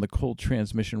band on the Cold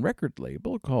Transmission record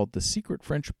label called The Secret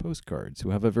French Postcards, who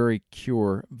have a very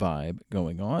Cure vibe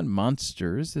going on.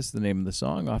 Monsters is the name of the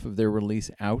song off of their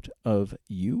release Out of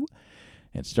You.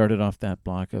 And started off that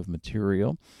block of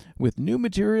material with new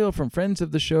material from friends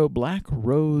of the show, Black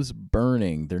Rose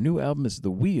Burning. Their new album is The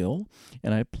Wheel,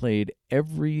 and I played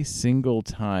Every Single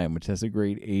Time, which has a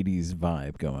great 80s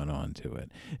vibe going on to it.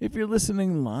 If you're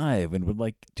listening live and would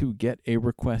like to get a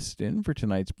request in for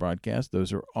tonight's broadcast,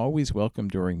 those are always welcome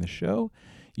during the show.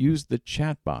 Use the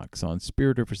chat box on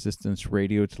Spirit of Resistance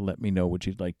Radio to let me know what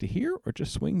you'd like to hear, or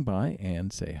just swing by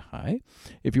and say hi.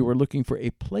 If you are looking for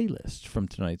a playlist from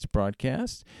tonight's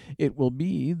broadcast, it will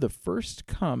be the first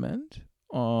comment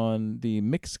on the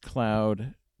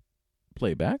Mixcloud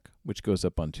playback, which goes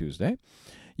up on Tuesday.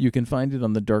 You can find it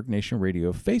on the Dark Nation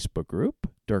Radio Facebook group,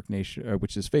 Dark Nation,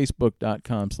 which is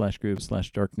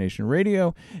facebook.com/group/Dark Nation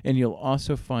Radio. And you'll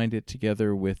also find it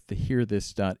together with the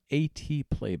hearthis.at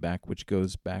playback, which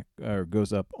goes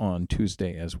up on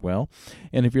Tuesday as well.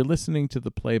 And if you're listening to the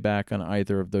playback on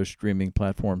either of those streaming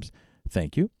platforms,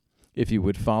 thank you. If you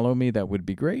would follow me, that would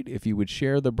be great. If you would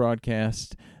share the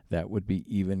broadcast, that would be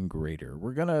even greater.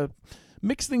 We're going to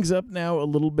mix things up now a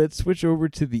little bit, switch over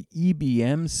to the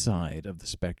EBM side of the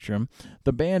spectrum.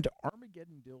 The band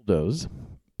Armageddon Dildos,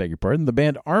 the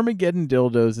band Armageddon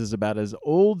Dildos is about as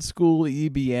old school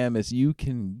EBM as you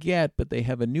can get, but they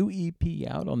have a new EP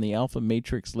out on the Alpha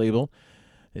Matrix label.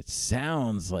 It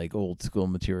sounds like old school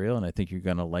material, and I think you're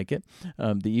going to like it.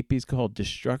 The EP is called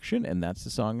Destruction, and that's the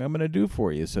song I'm going to do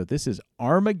for you. So this is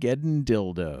Armageddon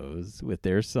Dildos with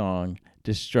their song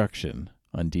Destruction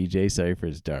on DJ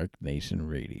Cypher's Dark Nation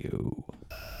Radio.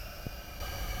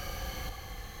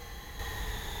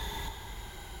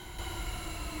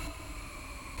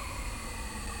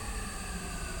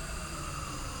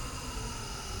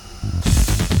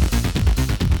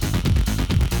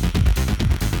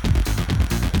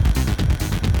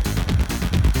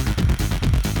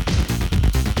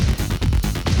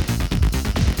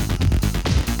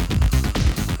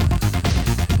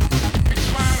 It's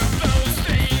one of those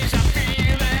days I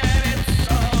feel that it's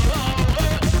all over.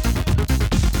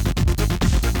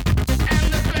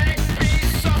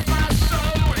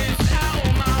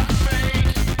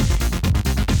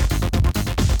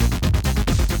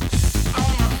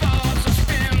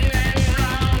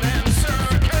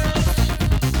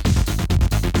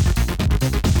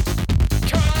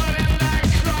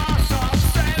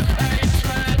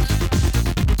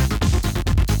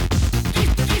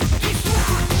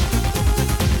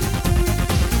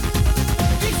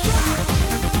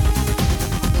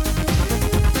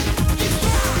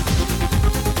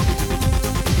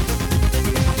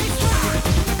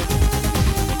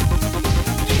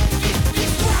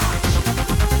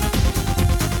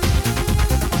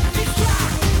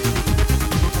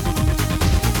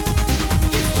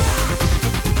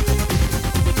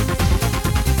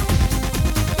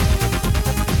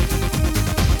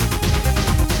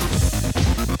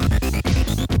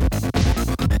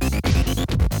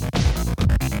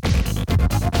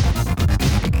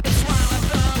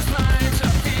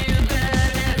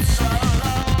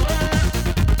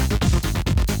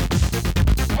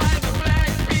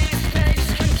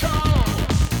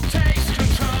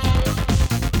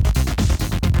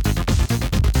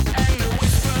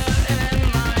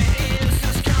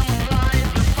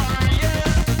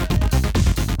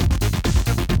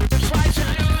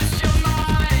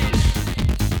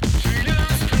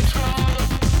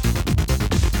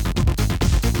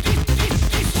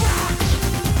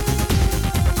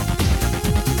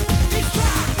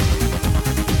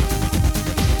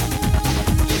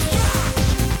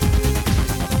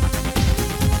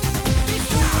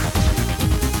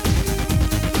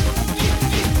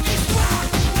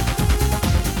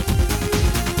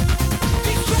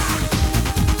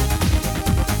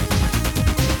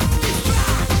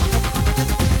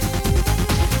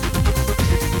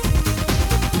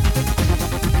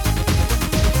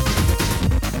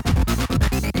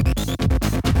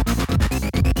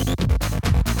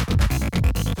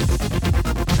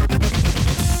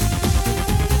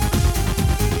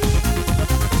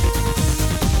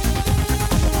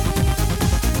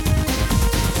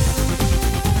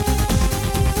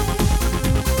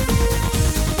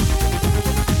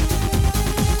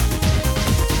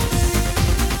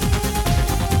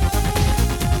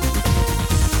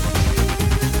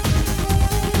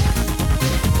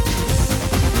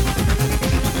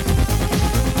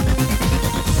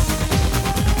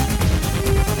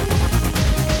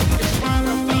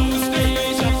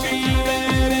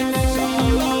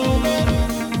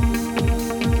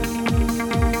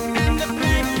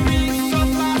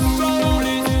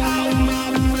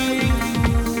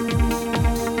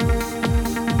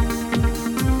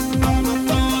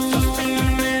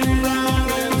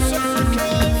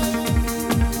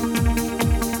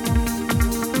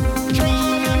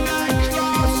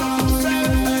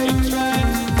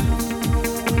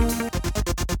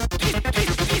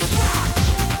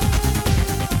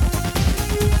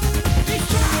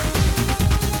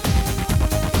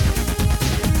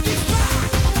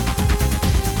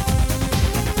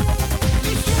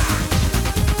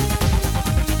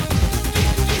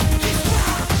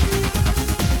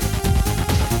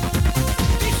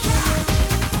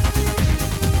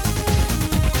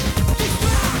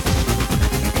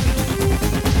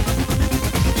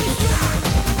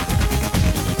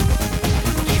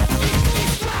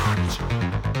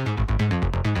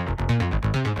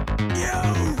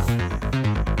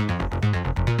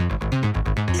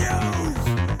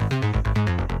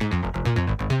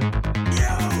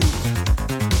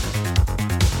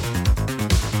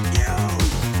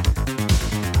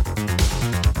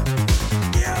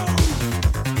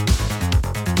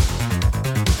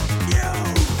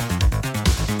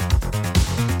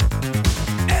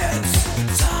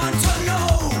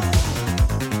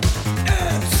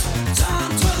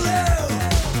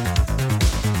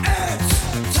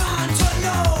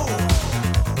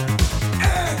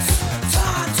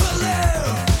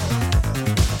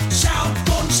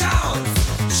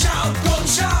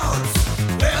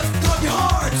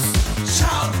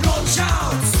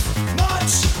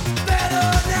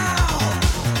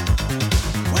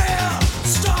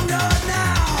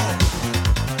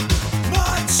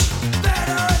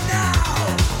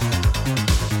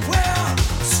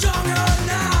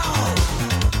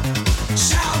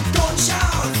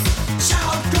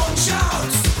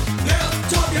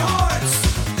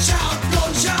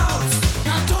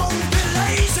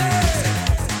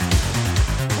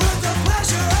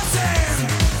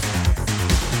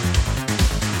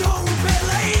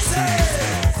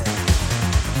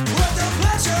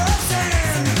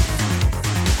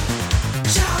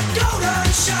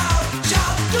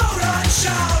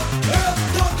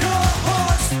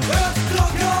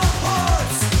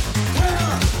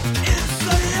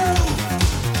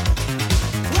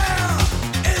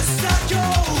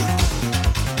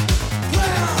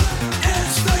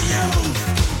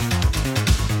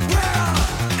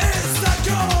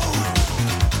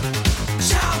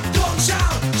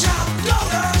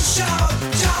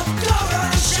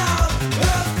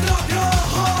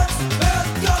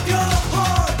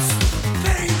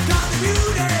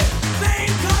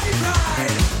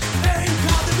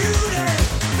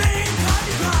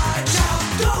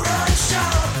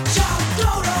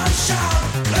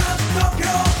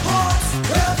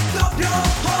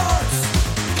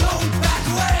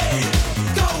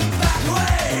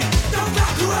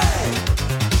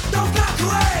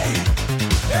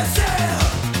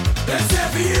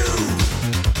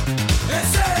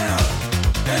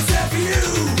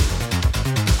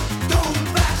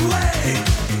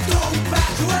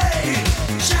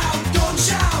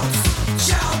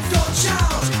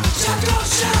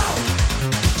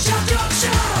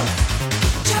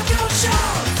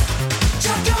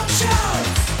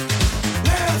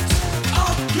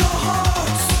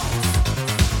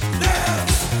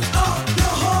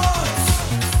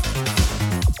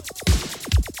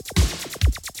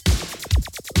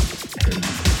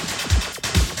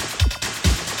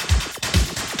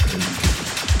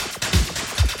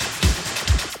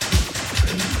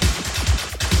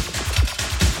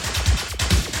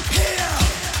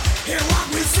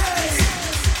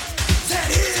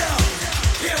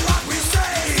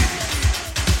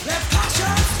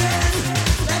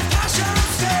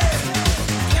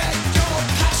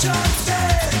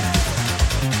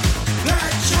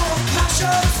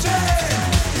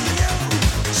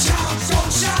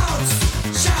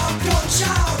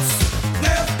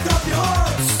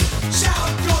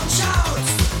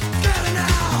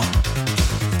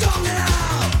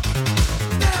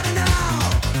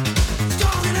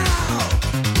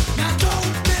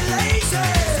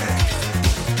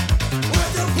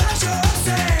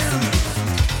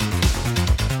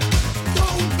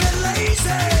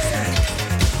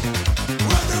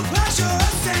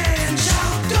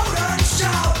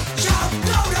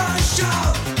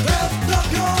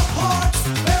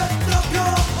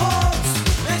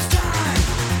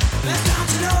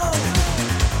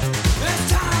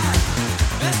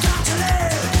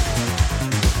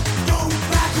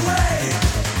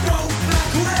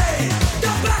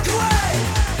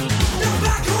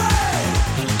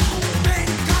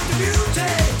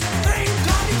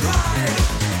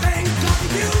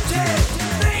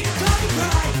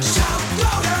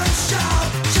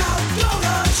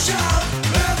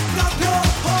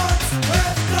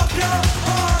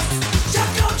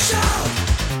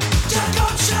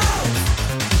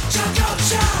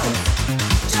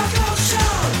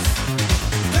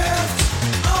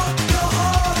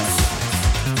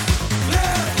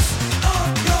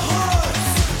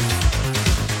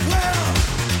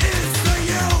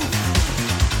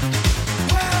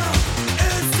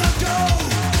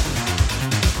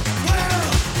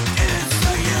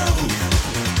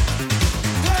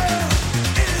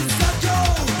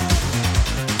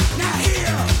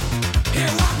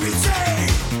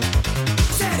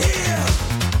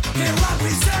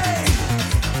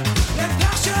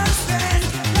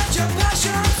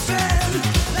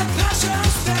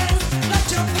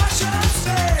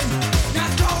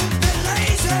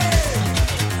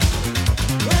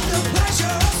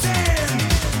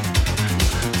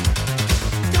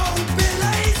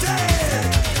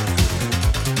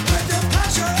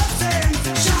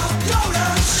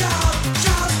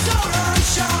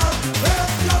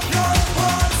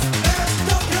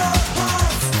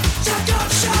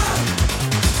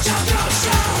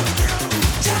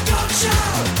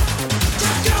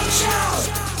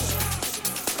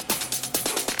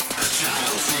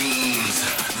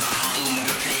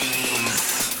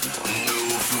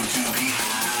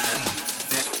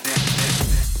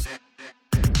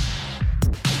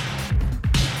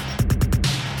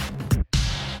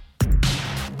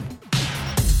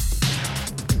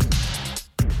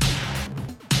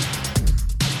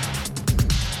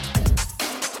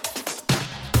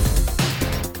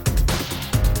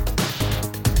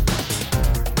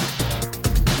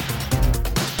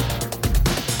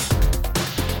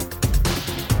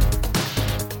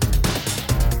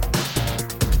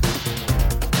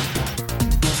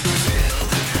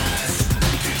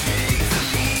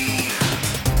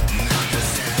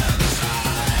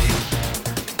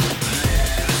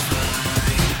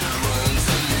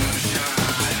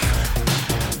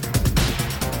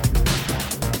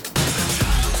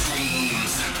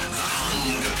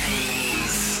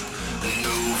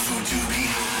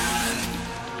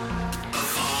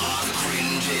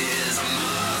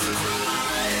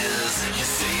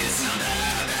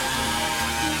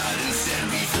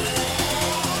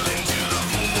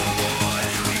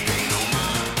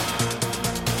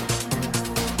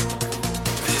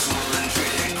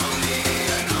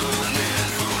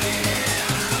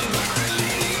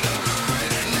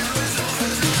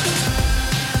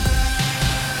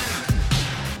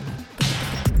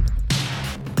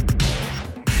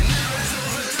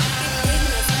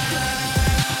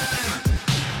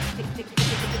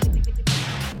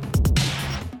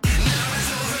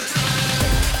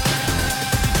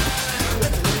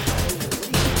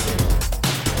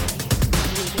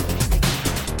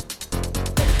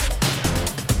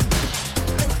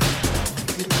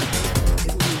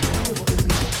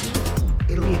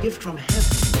 gift from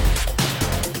heaven.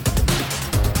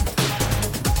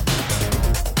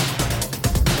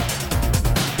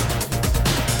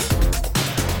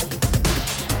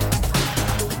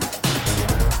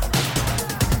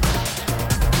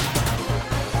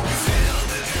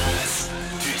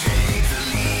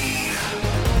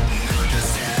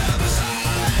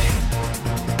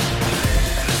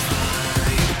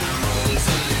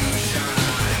 Solution.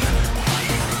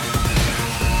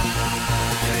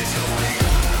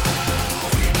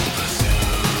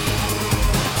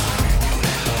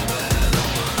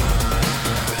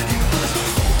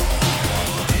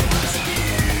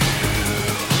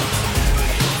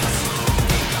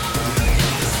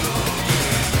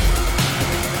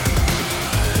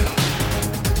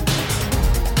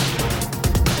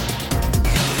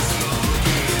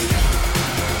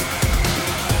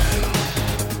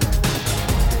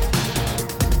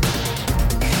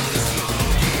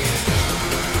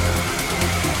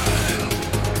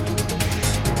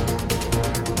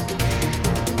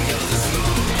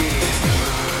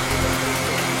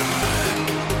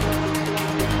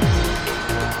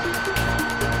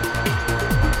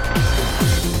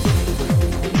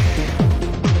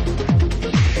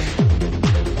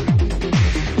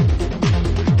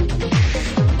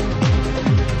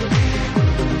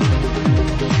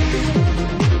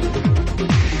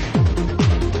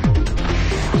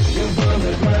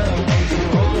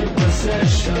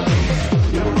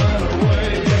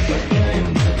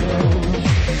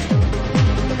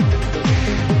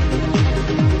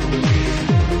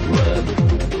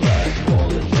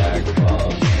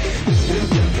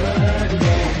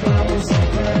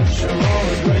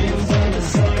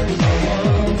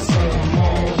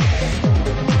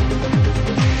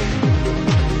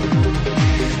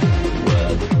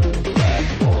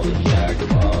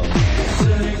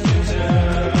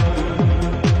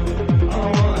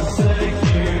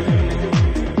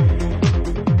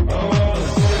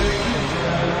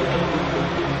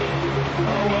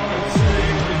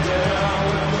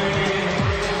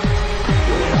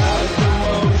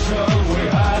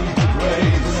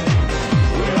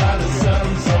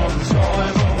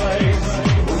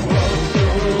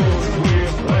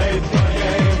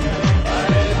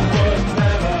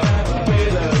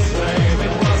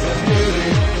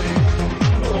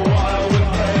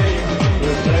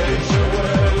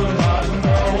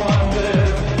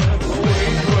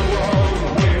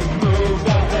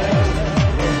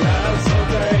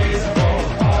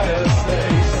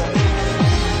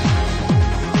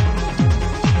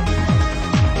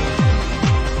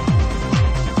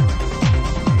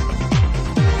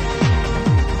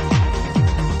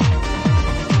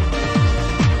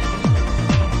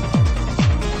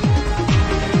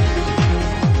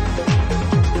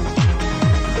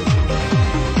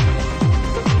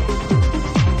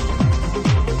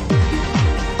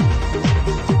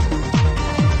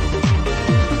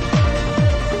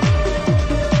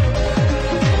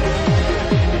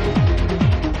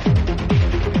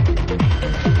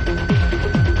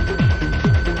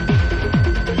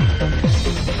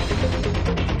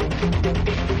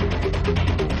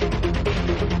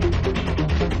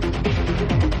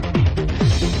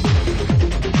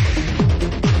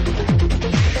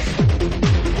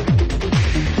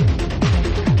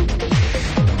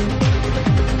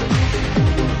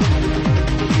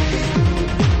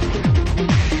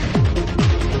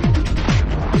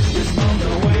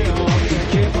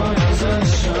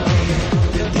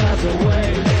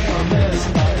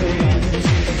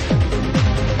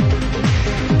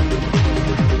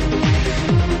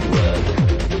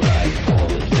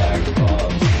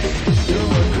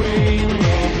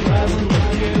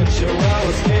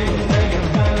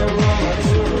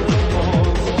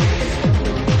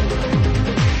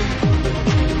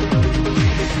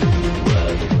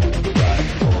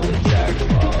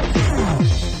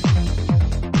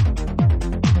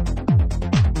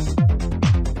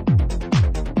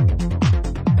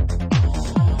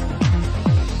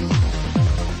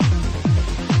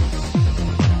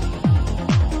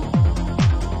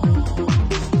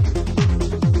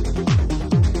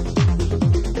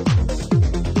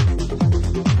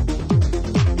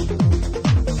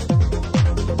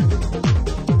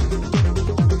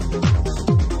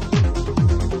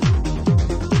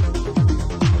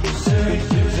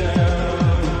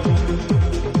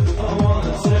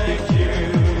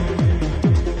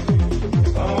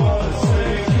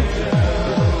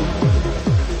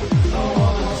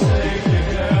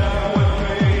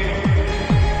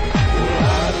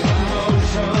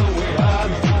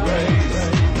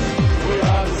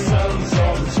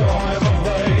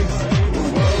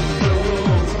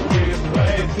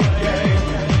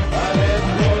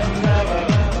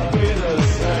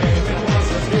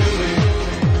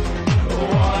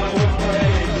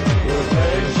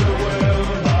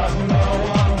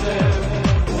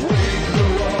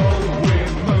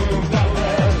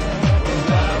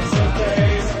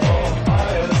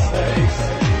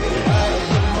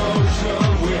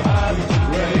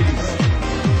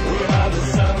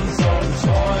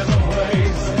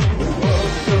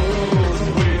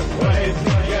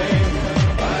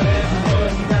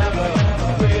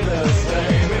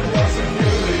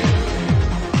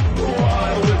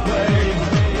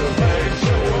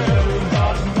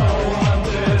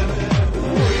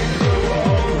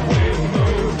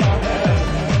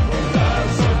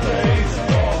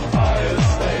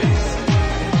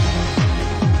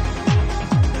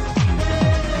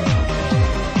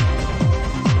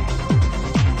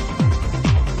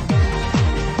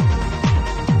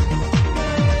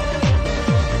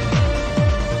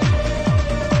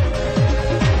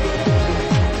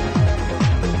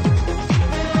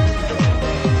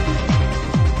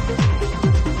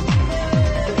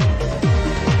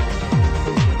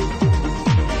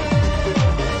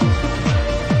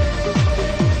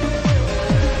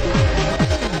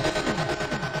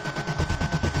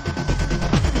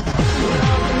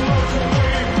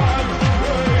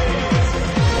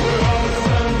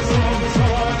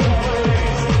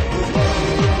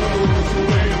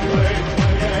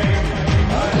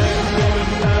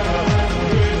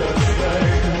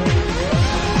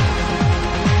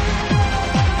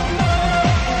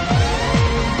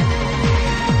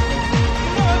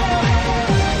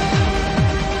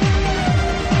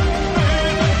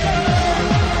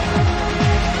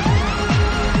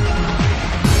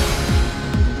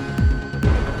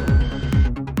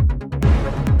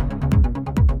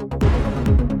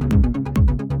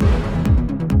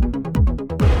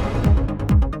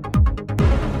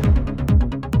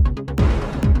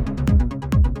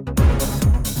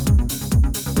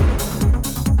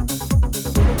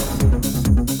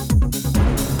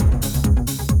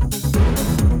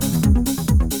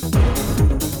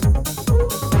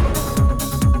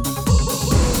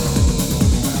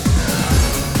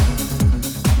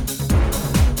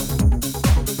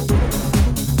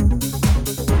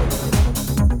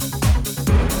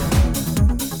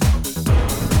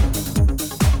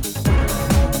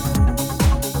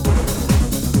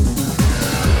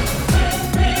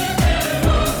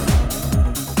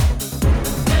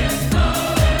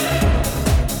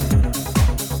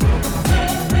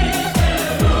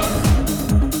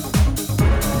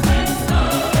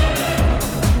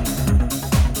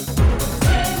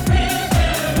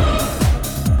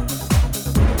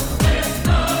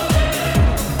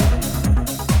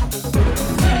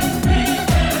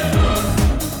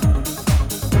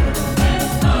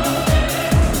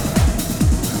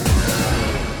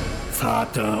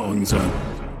 Vater unser,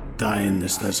 dein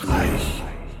ist das Reich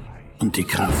und die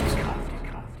Kraft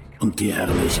und die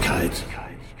Herrlichkeit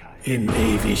in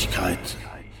Ewigkeit.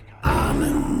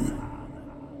 Amen.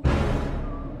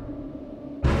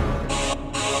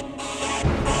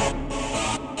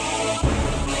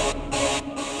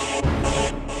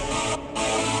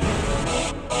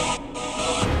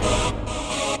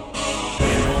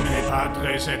 In nomine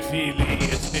Patris et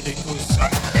Filii et Spiritus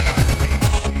Sancti.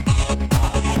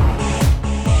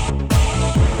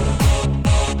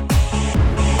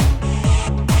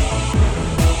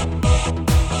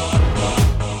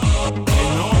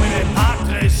 In nomine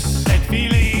Patris et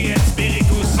Filii et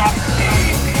Spiritus Sancti.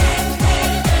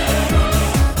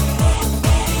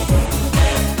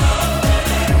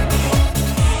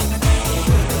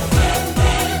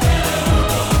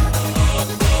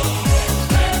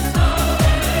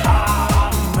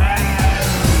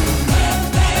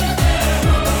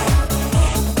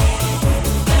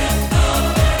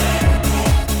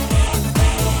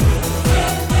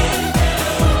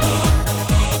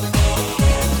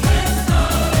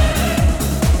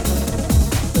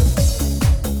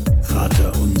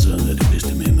 Vater unser, der du bist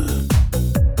im Himmel,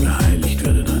 geheiligt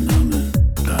werde dein Name,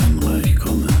 dein Reich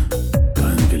komme,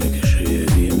 dein Wille geschehe,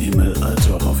 wie im Himmel als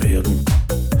auch auf Erden.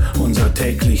 Unser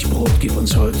täglich Brot gib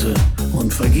uns heute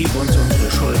und vergib uns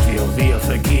unsere Schuld, wie auch wir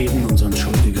vergeben unseren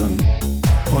Schuldigern.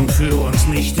 Und führe uns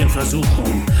nicht in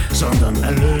Versuchung, sondern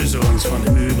erlöse uns von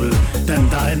dem Übel, denn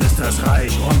dein ist das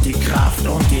Reich und die Kraft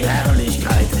und die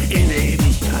Herrlichkeit in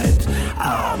Ewigkeit.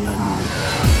 Amen.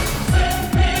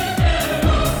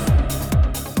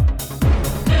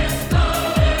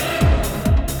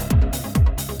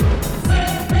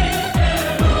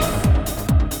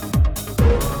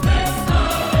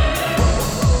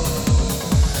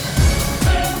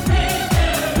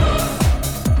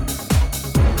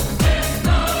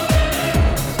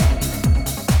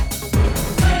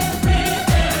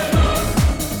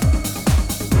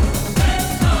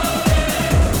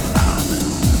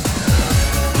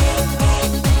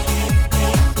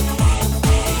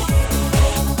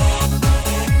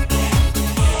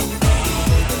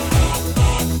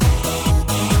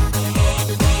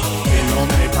 In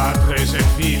nomine Patris et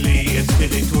Filii et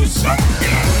Spiritus Sancti.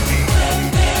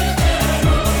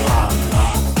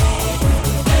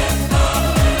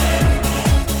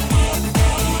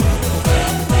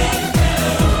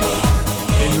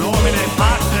 In nomine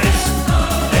Patris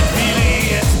et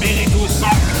Filii et Spiritus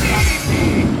Sancti.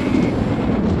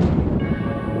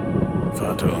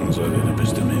 Vater unser, der du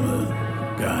bist im Himmel,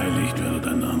 geheiligt werde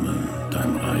dein Name,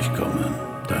 dein Reich komme,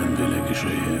 dein Wille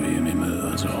geschehe, wie im Himmel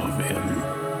also auf Erden.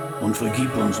 Und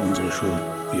vergib uns unsere Schuld,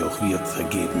 wie auch wir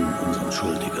vergeben unseren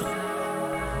Schuldigern.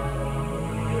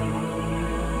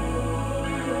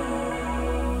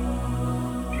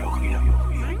 Wie auch wir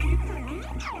vergeben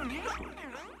unseren Schuldigern.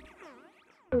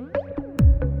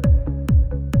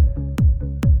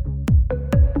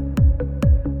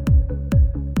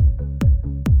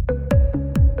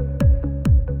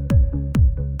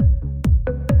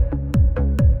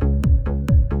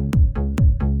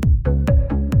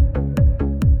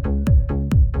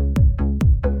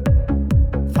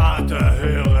 Vater,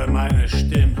 höre meine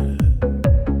Stimme.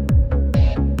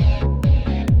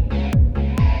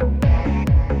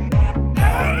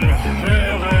 Herr,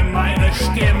 höre meine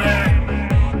Stimme.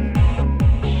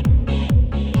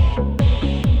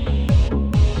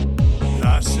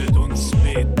 Lasset uns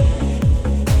beten.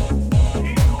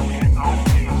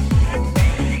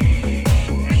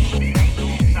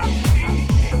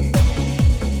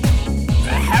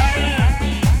 Der Herr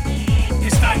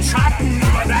ist ein Schatten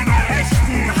über deiner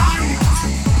rechten Hand.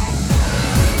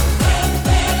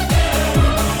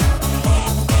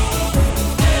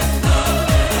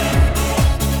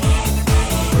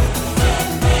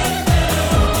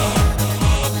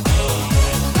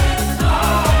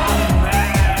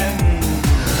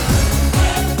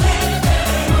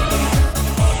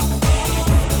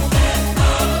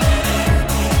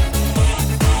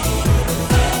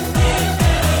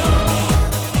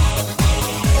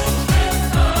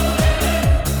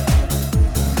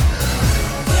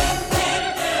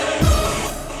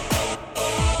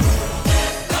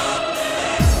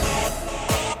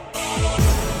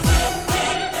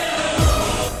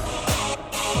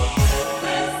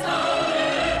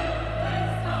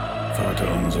 Vater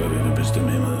unser, der du bist im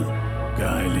Himmel,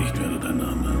 geheiligt werde dein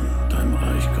Name, dein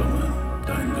Reich komme,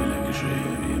 dein Wille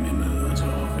geschehe, wie im Himmel also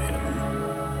auf Erden.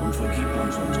 Und vergib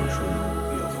uns unsere Schuld,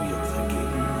 wie auch wir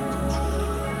vergeben unseren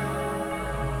Schuldigern.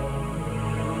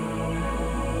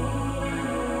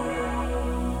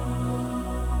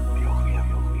 Wie auch wir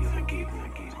vergeben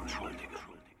unseren Schuldigern.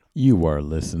 You are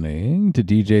listening to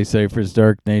DJ Cypher's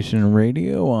Dark Nation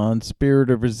Radio on Spirit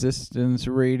of Resistance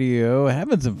Radio.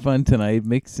 Having some fun tonight,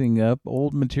 mixing up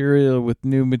old material with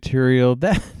new material.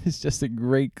 That is just a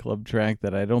great club track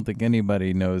that I don't think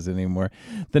anybody knows anymore.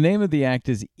 The name of the act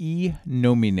is E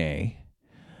Nomine.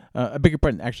 I beg your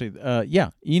pardon, actually,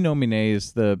 E Nomine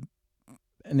is the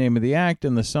name of the act,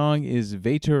 and the song is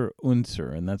Vater Unser,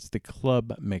 and that's the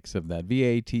club mix of that.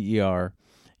 VATER.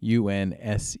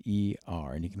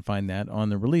 UNSER, and you can find that on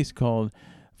the release called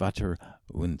Vater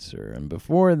Unser. And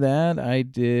before that, I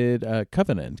did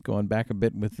Covenant, going back a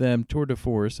bit with them, Tour de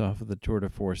Force off of the Tour de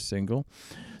Force single.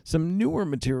 Some newer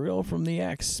material from the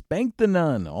act Spank the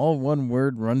Nun, all one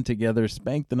word run together,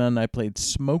 Spank the Nun. I played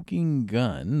Smoking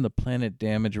Gun, the Planet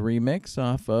Damage remix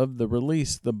off of the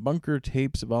release The Bunker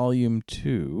Tapes Volume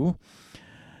 2.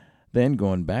 Then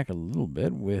going back a little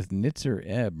bit with Nitzer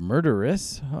Ebb,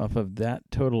 Murderous, off of that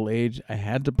Total Age. I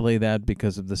had to play that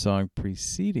because of the song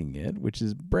preceding it, which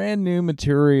is brand new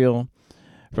material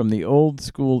from the old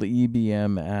school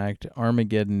EBM act,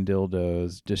 Armageddon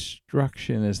Dildos.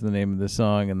 Destruction is the name of the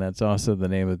song, and that's also the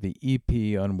name of the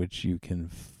EP on which you can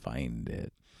find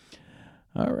it.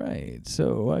 All right,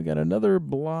 so I got another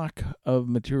block of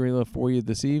material for you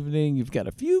this evening. You've got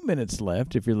a few minutes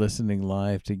left if you're listening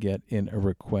live to get in a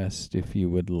request if you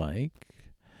would like.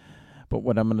 But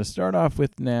what I'm going to start off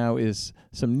with now is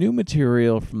some new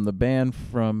material from the band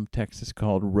from Texas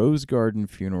called Rose Garden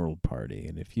Funeral Party.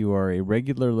 And if you are a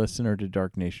regular listener to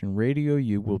Dark Nation Radio,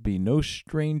 you will be no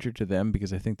stranger to them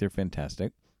because I think they're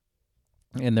fantastic.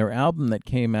 And their album that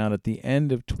came out at the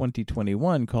end of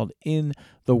 2021 called In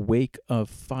the Wake of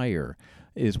Fire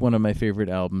is one of my favorite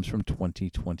albums from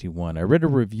 2021. I read a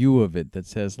review of it that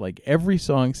says, like, every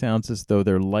song sounds as though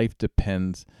their life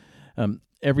depends on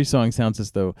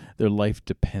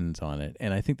it.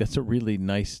 And I think that's a really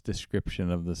nice description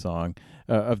of the song,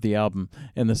 of the album.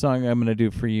 And the song I'm going to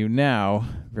do for you now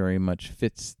very much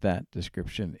fits that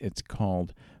description. It's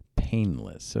called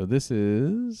Painless. So this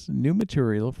is new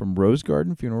material from Rose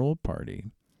Garden Funeral Party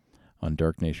on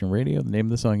Dark Nation Radio. The name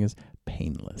of the song is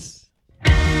Painless.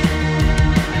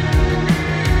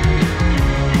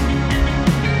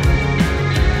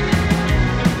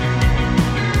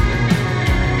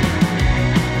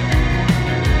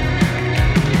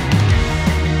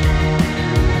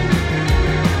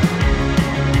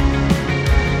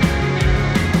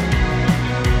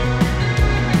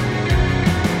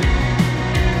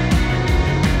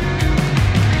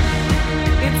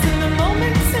 It's in the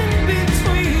moments in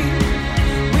between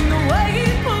when the way he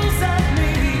pulls at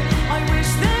me. I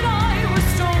wish that I was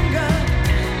stronger.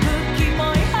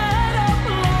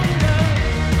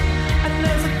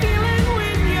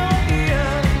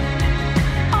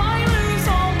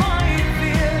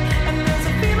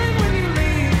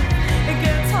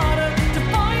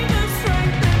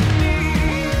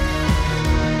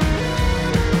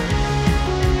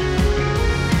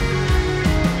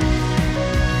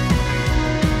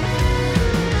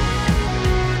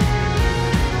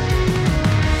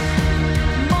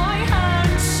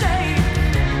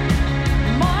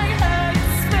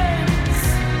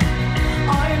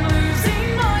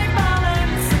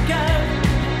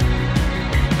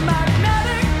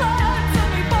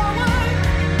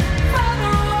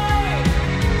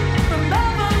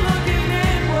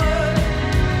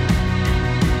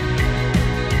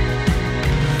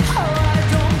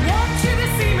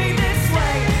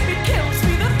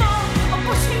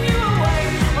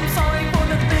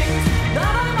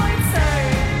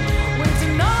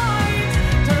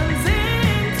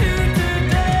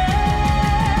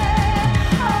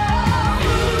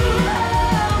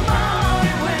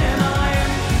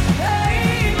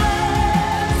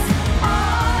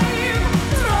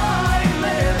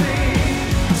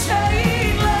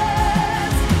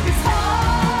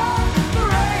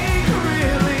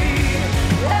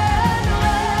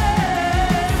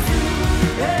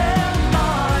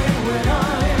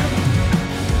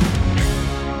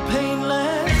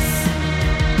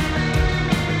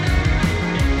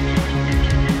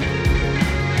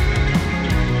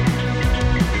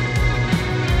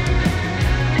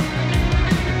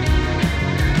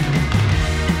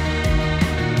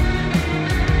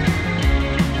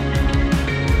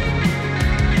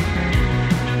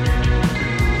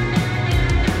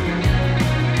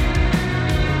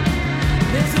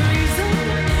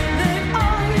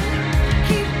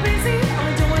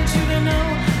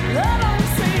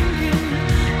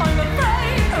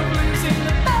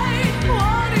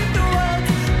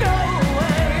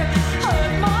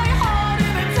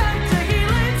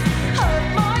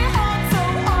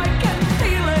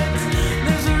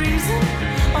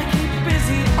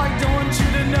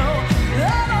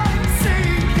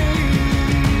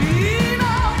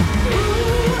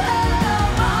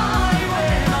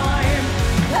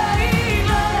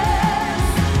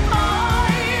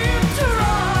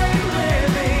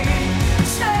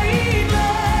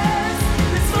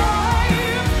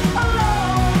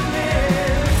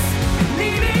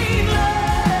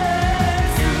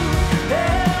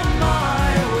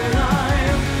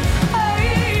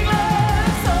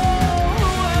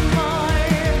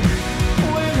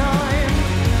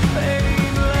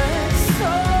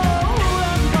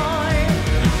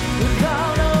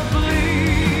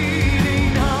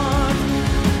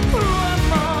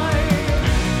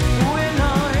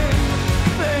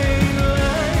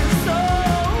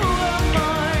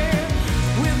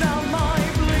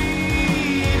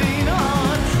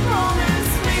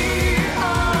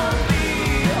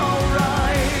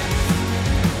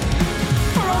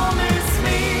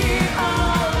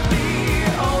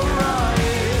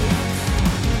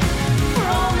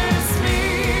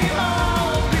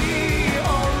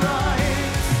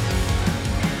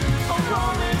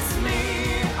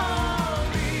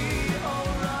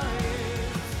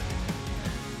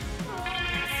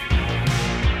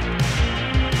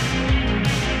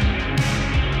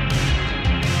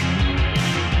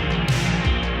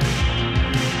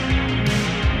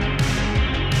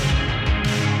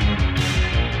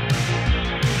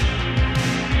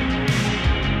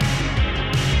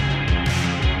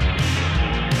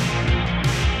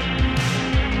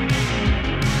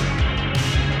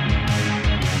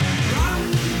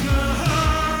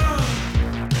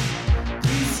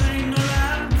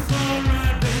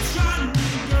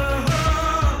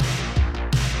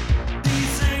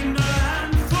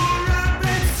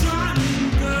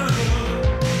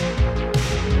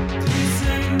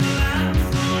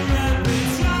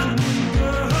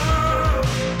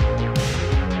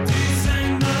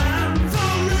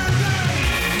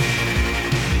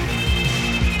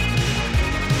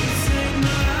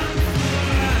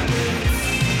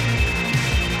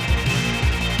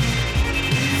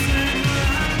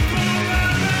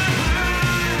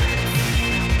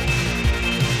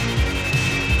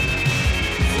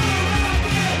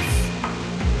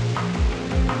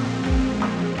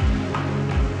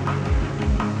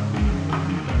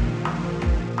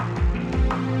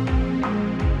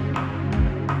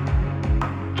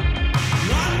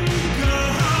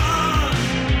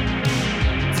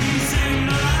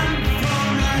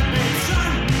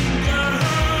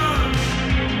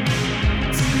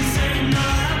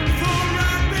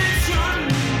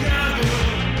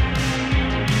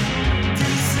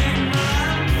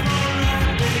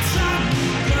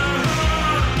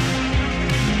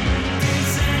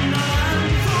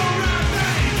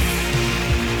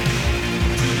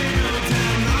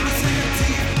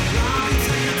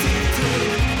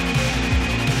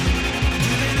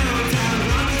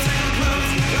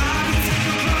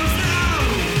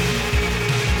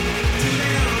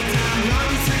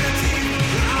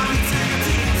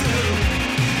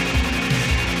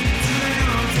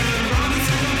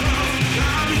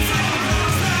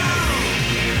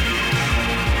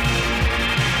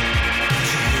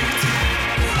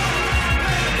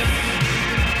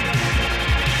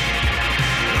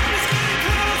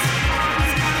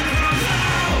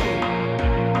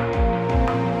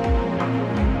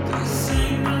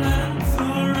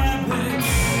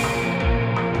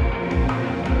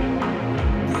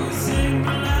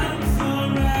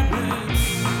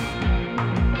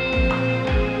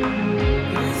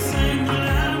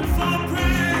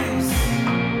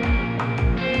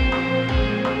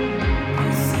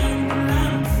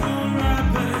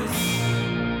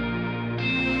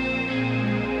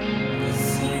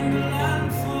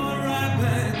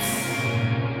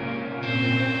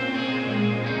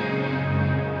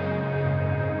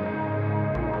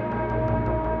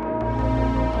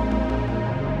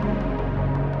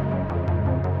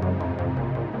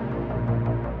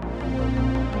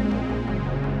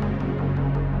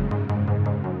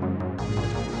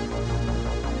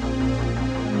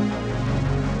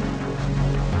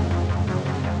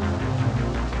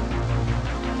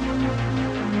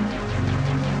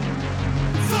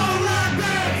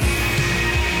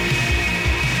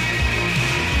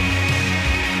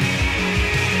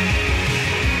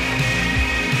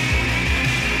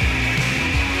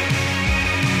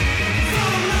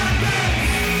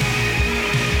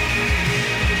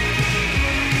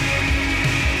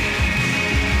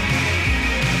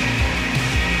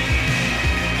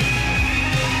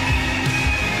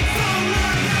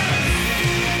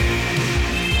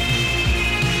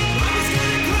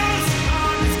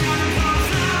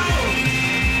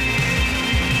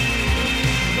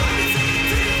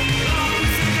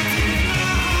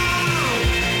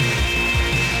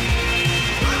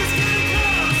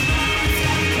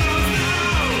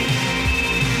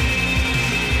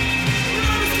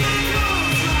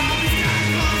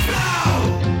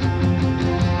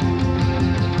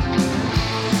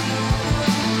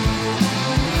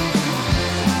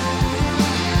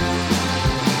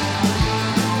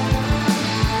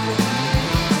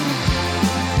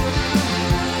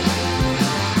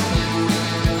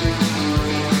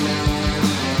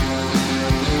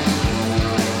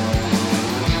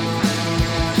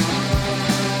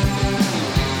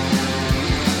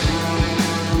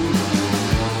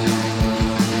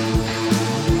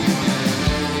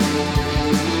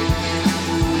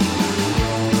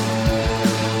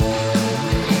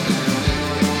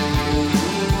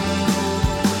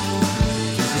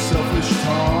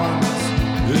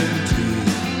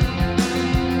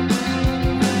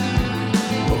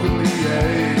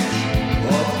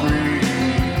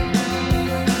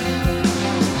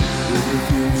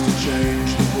 seems to change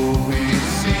the world we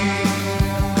see.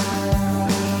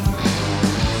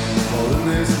 All in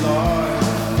this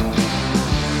life,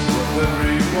 what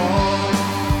everyone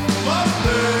must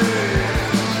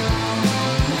live,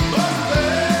 must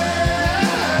live,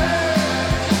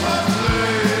 must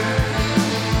live,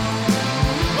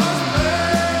 must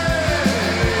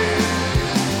live.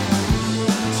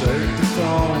 Take the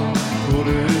phone, put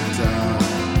it down.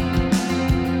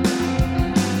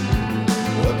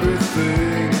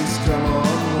 Everything's come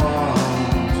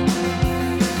unwound.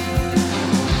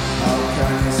 How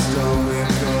can you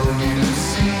stomach all you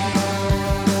see?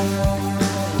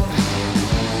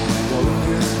 All in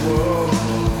this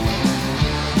world,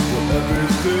 with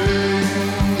everything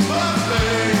must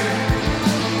live,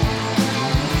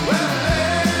 must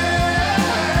live,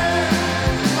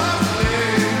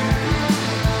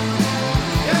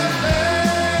 yeah,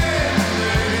 live.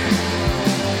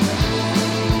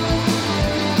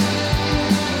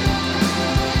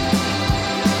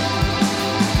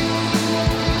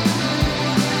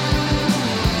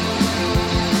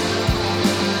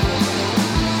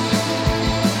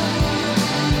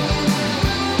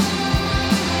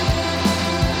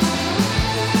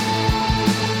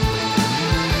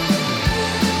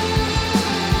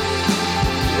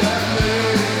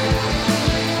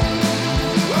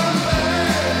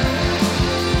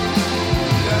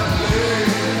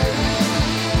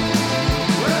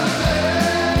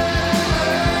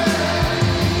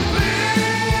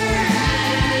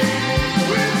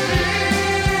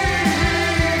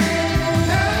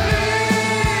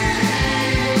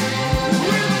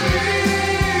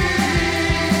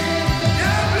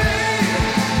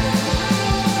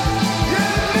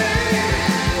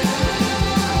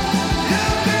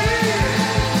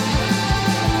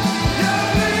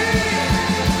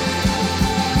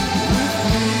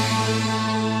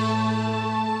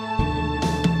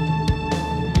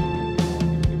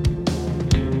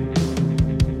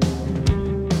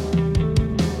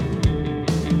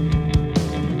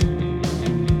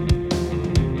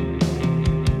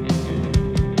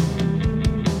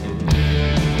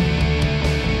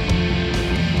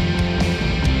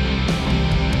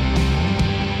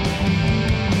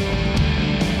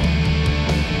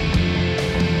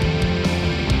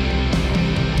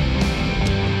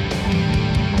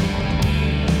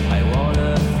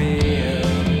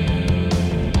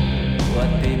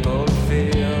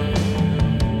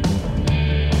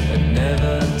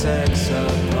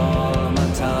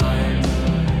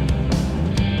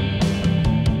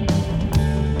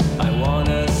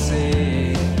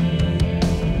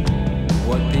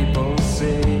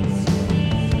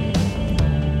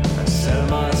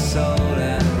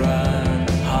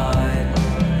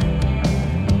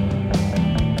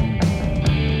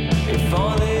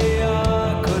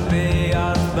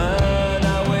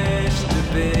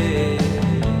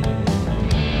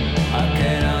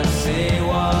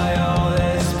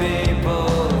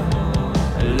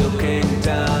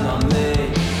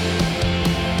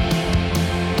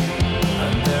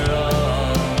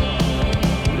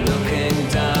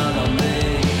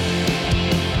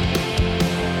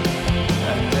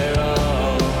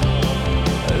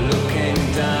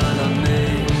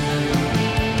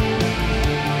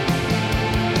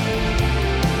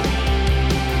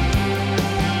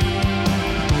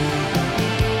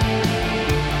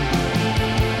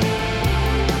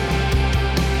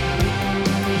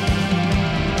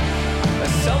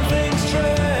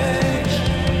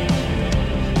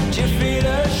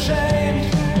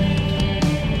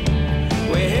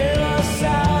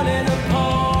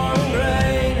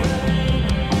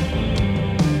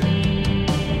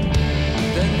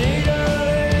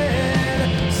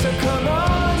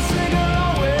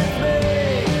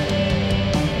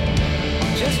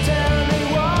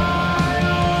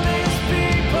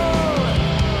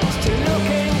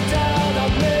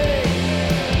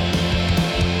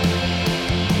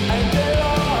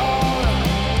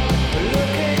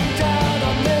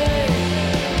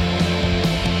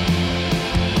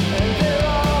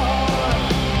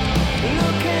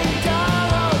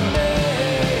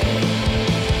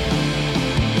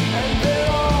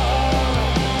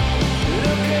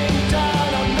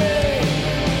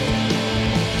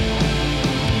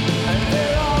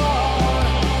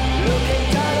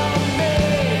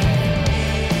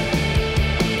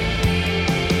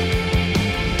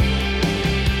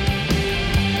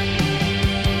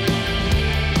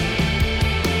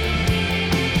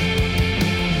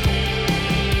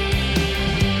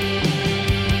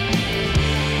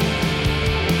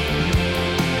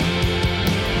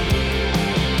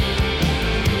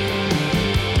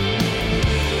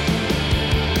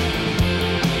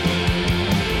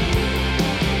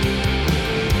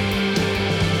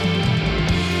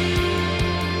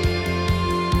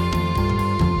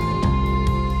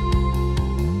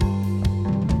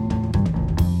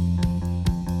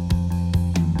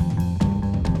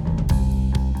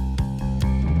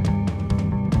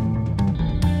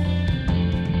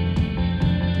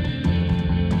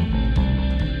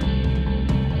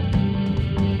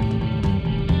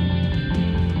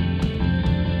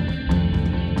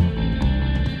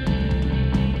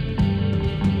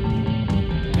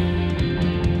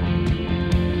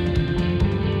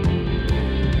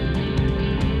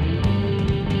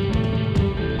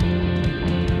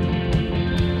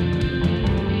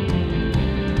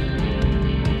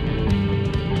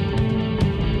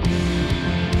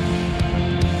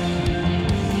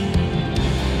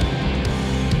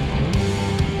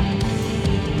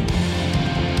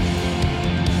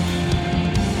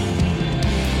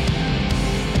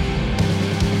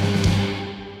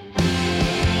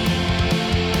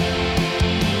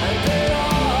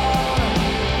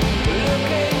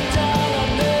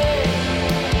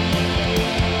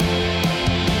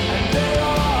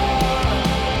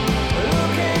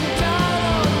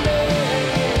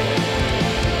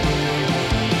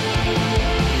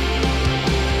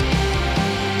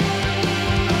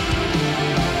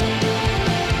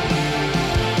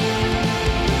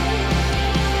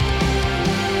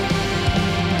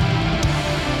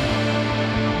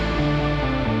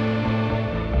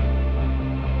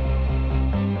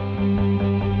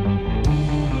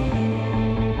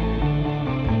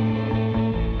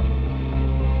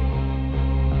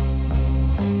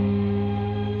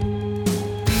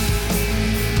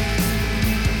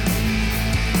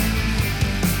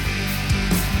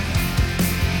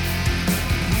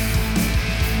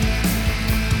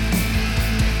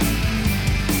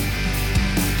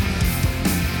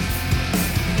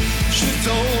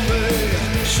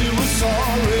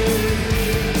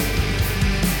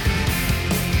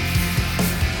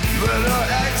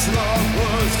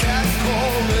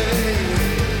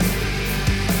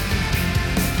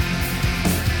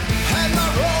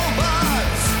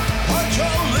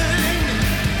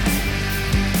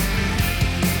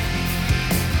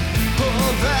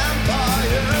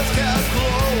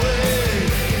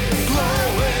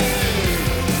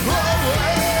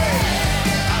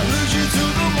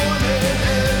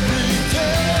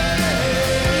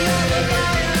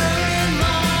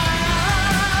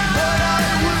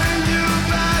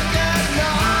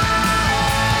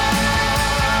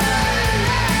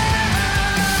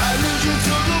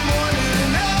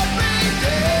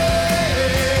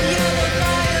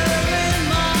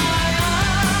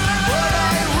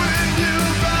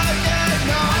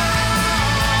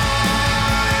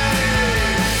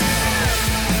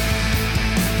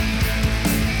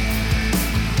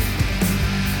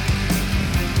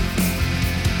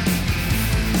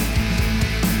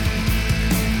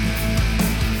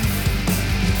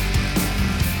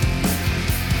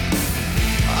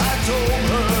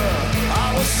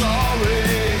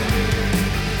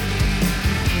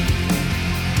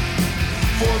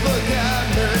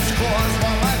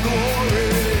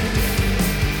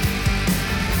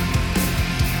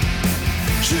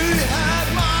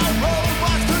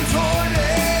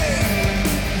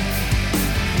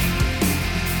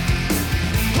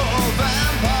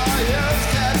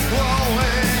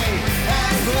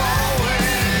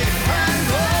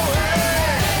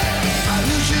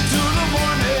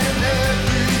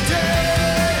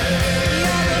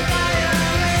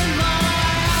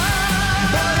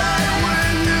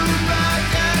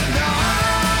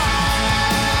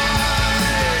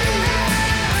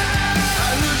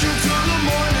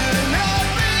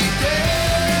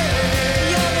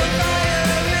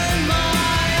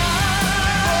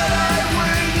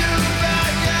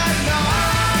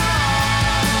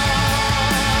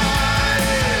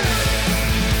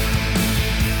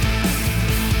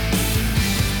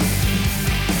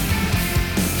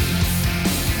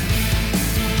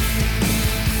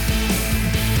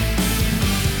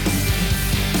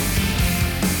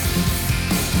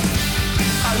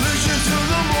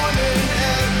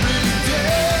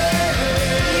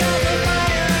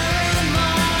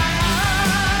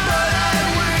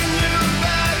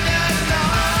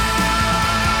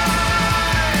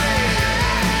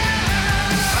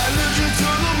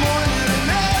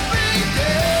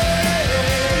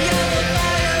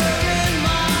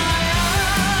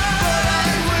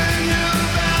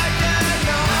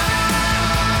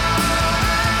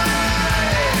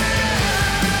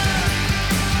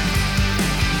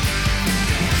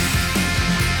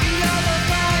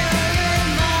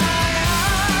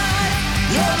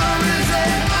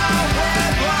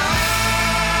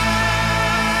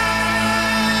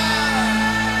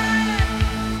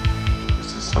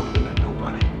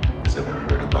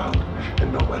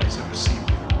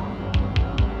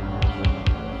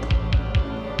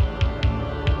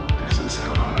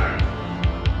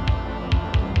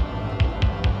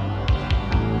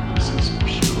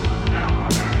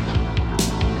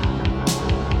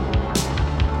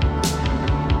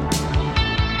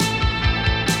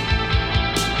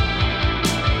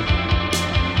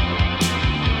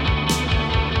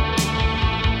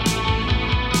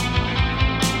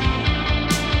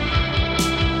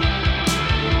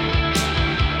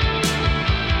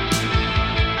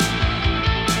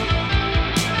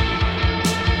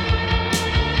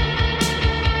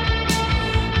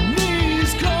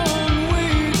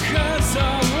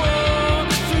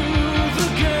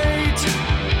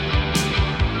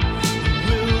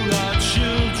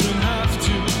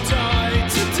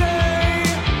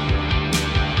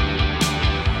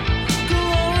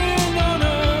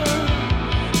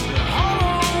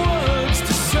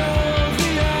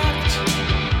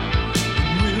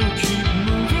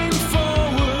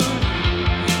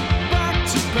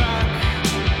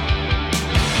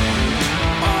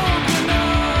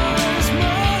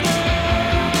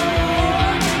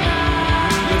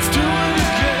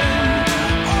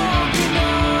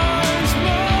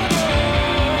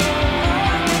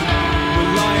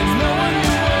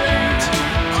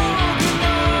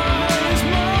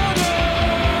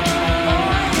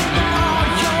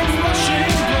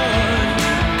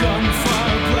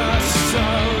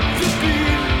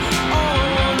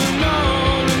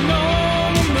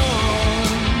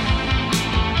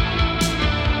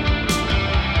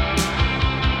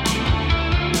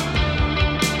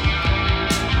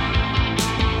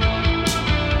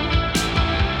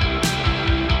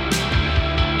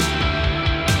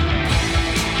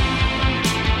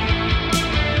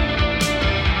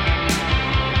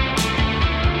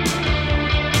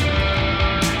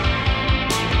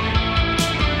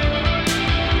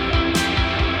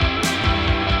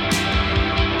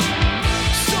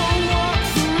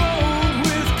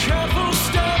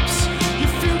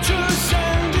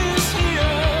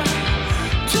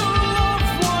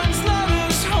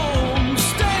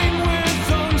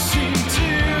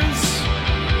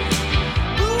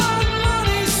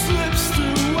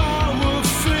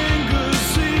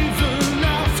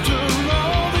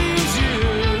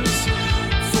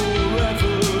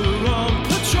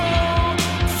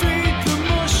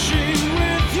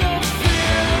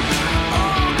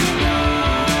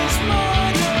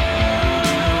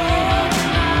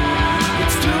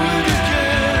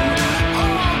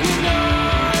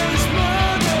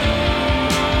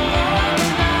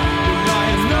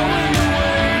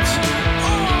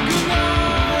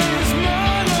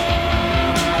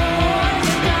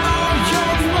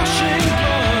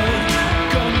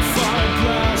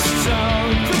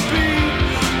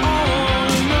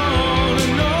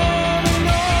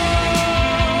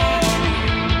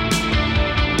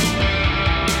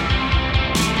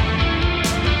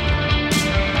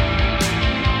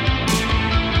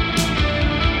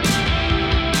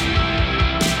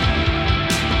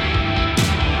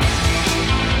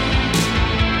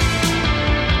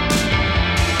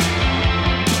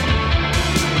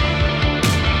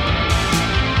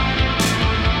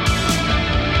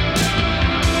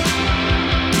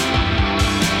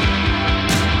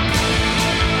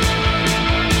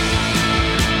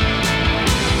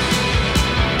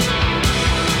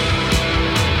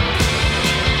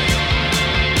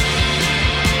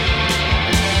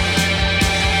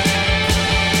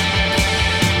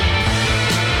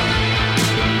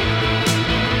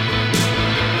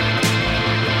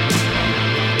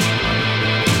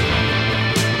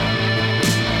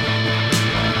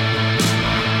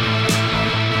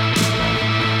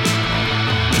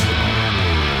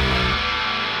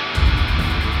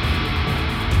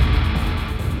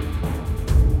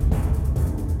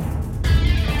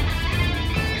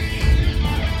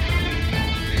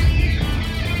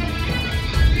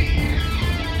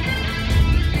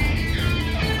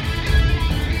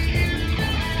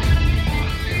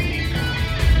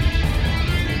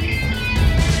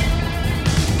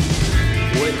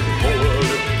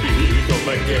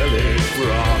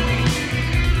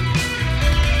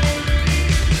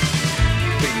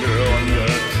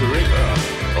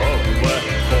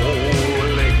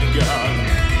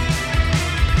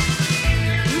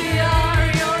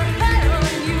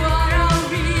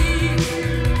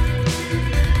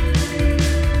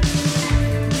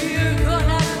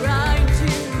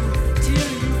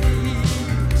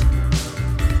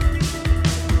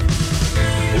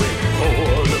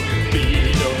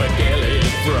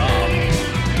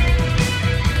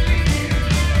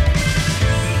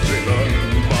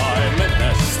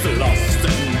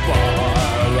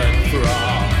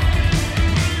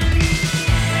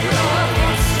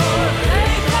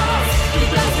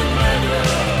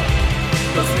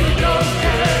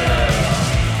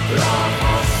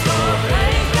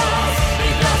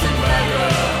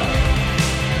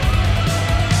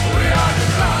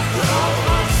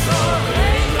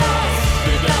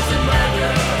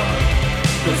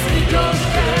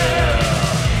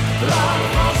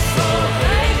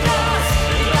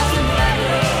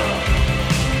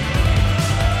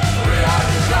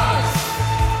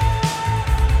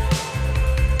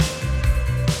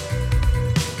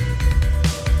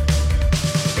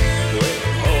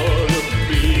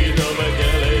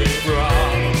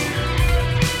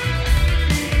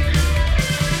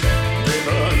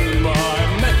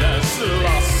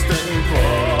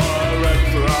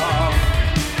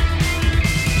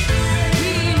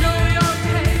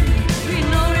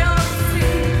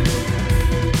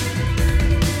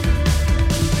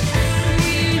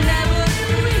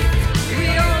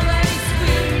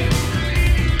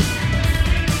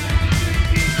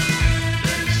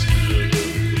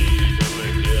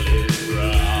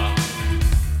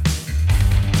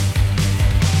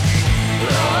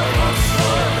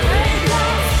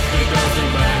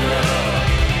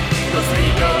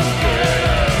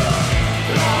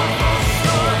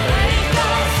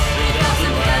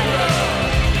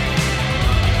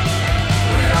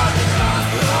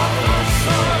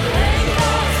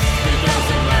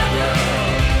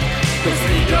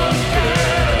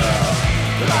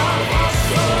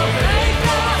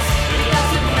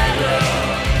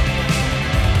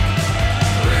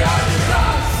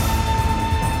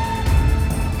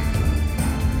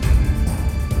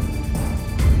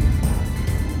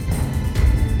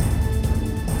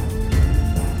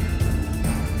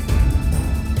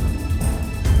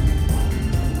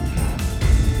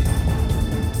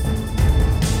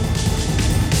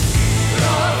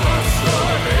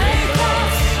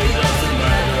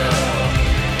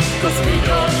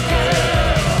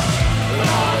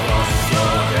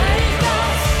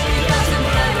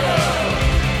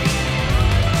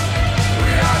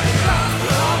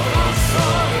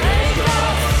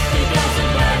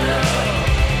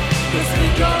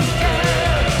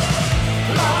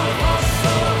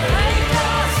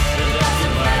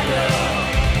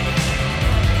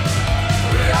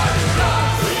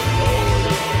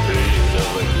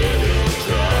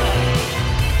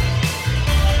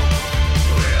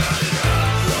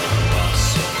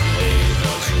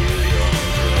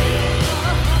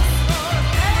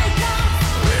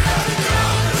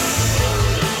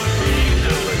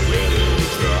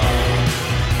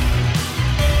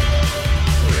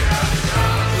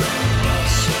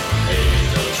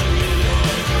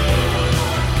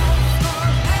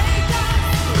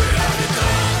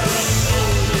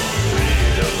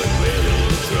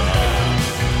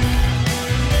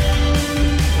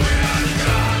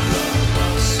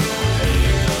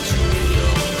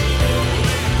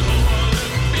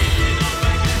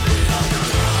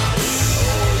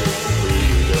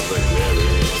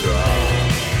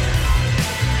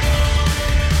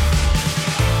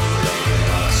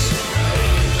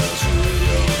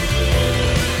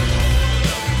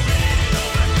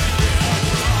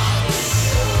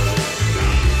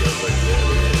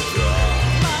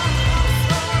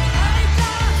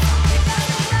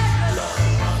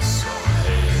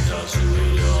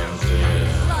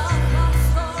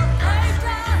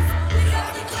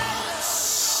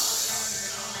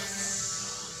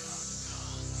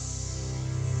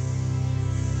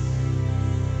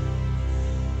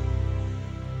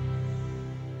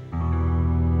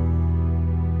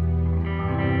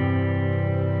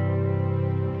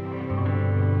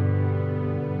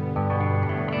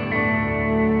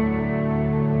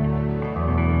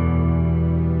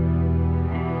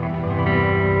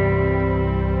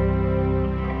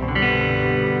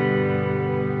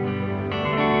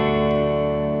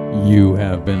 You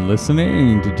have been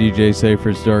listening to DJ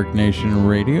Cypher's Dark Nation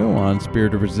Radio on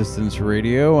Spirit of Resistance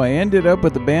Radio. I ended up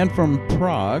with a band from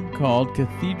Prague called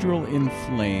Cathedral in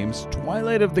Flames.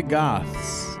 Twilight of the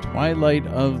Goths. Twilight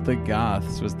of the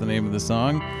Goths was the name of the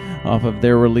song off of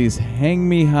their release Hang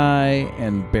Me High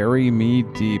and Bury Me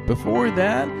Deep. Before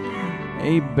that,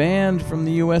 a band from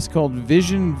the U.S. called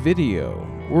Vision Video.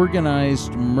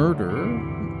 Organized Murder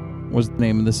was the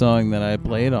name of the song that I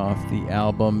played off the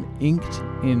album Inked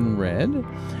in Red.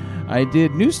 I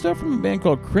did new stuff from a band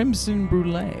called Crimson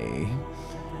Brulee.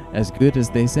 As good as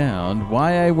they sound.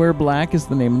 Why I Wear Black is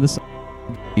the name of the song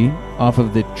off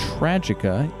of the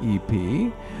Tragica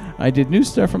EP. I did new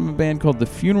stuff from a band called The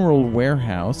Funeral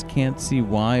Warehouse. Can't See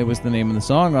Why was the name of the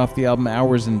song off the album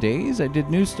Hours and Days. I did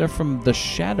new stuff from The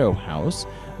Shadow House.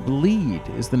 Bleed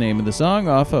is the name of the song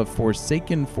off of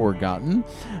Forsaken Forgotten.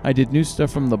 I did new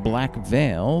stuff from The Black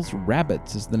Veils.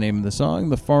 Rabbits is the name of the song.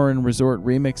 The Foreign Resort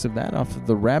remix of that off of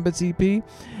the Rabbits EP.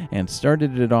 And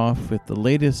started it off with the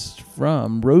latest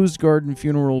from Rose Garden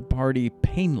Funeral Party.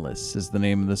 Painless is the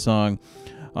name of the song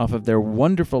off of their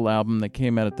wonderful album that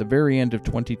came out at the very end of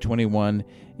 2021,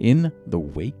 In the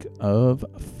Wake of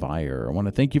Fire. I want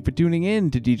to thank you for tuning in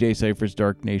to DJ Cypher's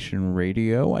Dark Nation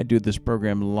Radio. I do this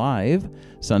program live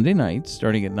Sunday nights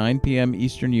starting at 9 p.m.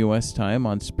 Eastern U.S. time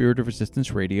on Spirit of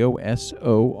Resistance Radio,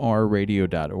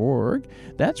 sorradio.org.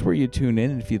 That's where you tune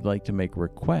in if you'd like to make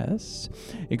requests.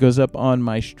 It goes up on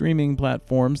my streaming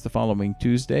platforms the following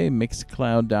Tuesday,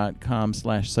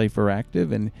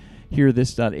 mixcloud.com/cypheractive, and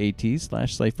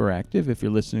hearthis.at/cypheractive if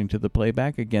you're listening to the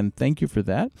playback. Again, thank you for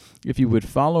that. If you would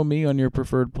follow me on your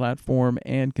preferred platform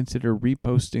and consider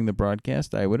reposting the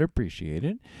broadcast, I would appreciate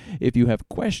it. If you have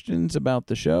questions about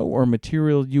the show or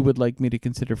material you would like me to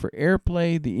consider for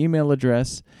airplay, the email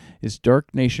address is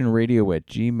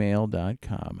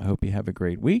darknationradio@gmail.com. I hope you have a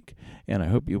great week, and I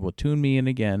hope you will tune me in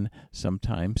again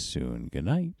sometime soon. Good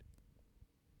night.